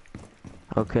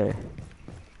 Okay.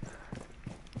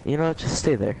 You know what? Just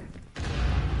stay there.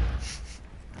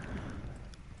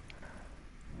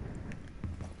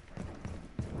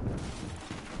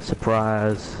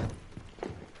 Surprise.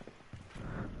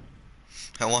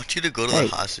 I want you to go to Hey,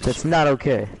 the hostage. that's not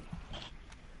okay.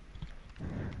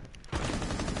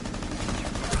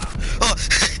 Oh,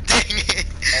 dang it!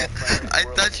 I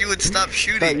thought you would stop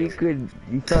shooting.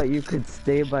 You thought you could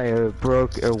stay by a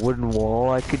wooden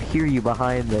wall? I could hear you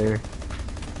behind there.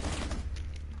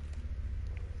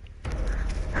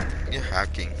 You're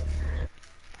hacking.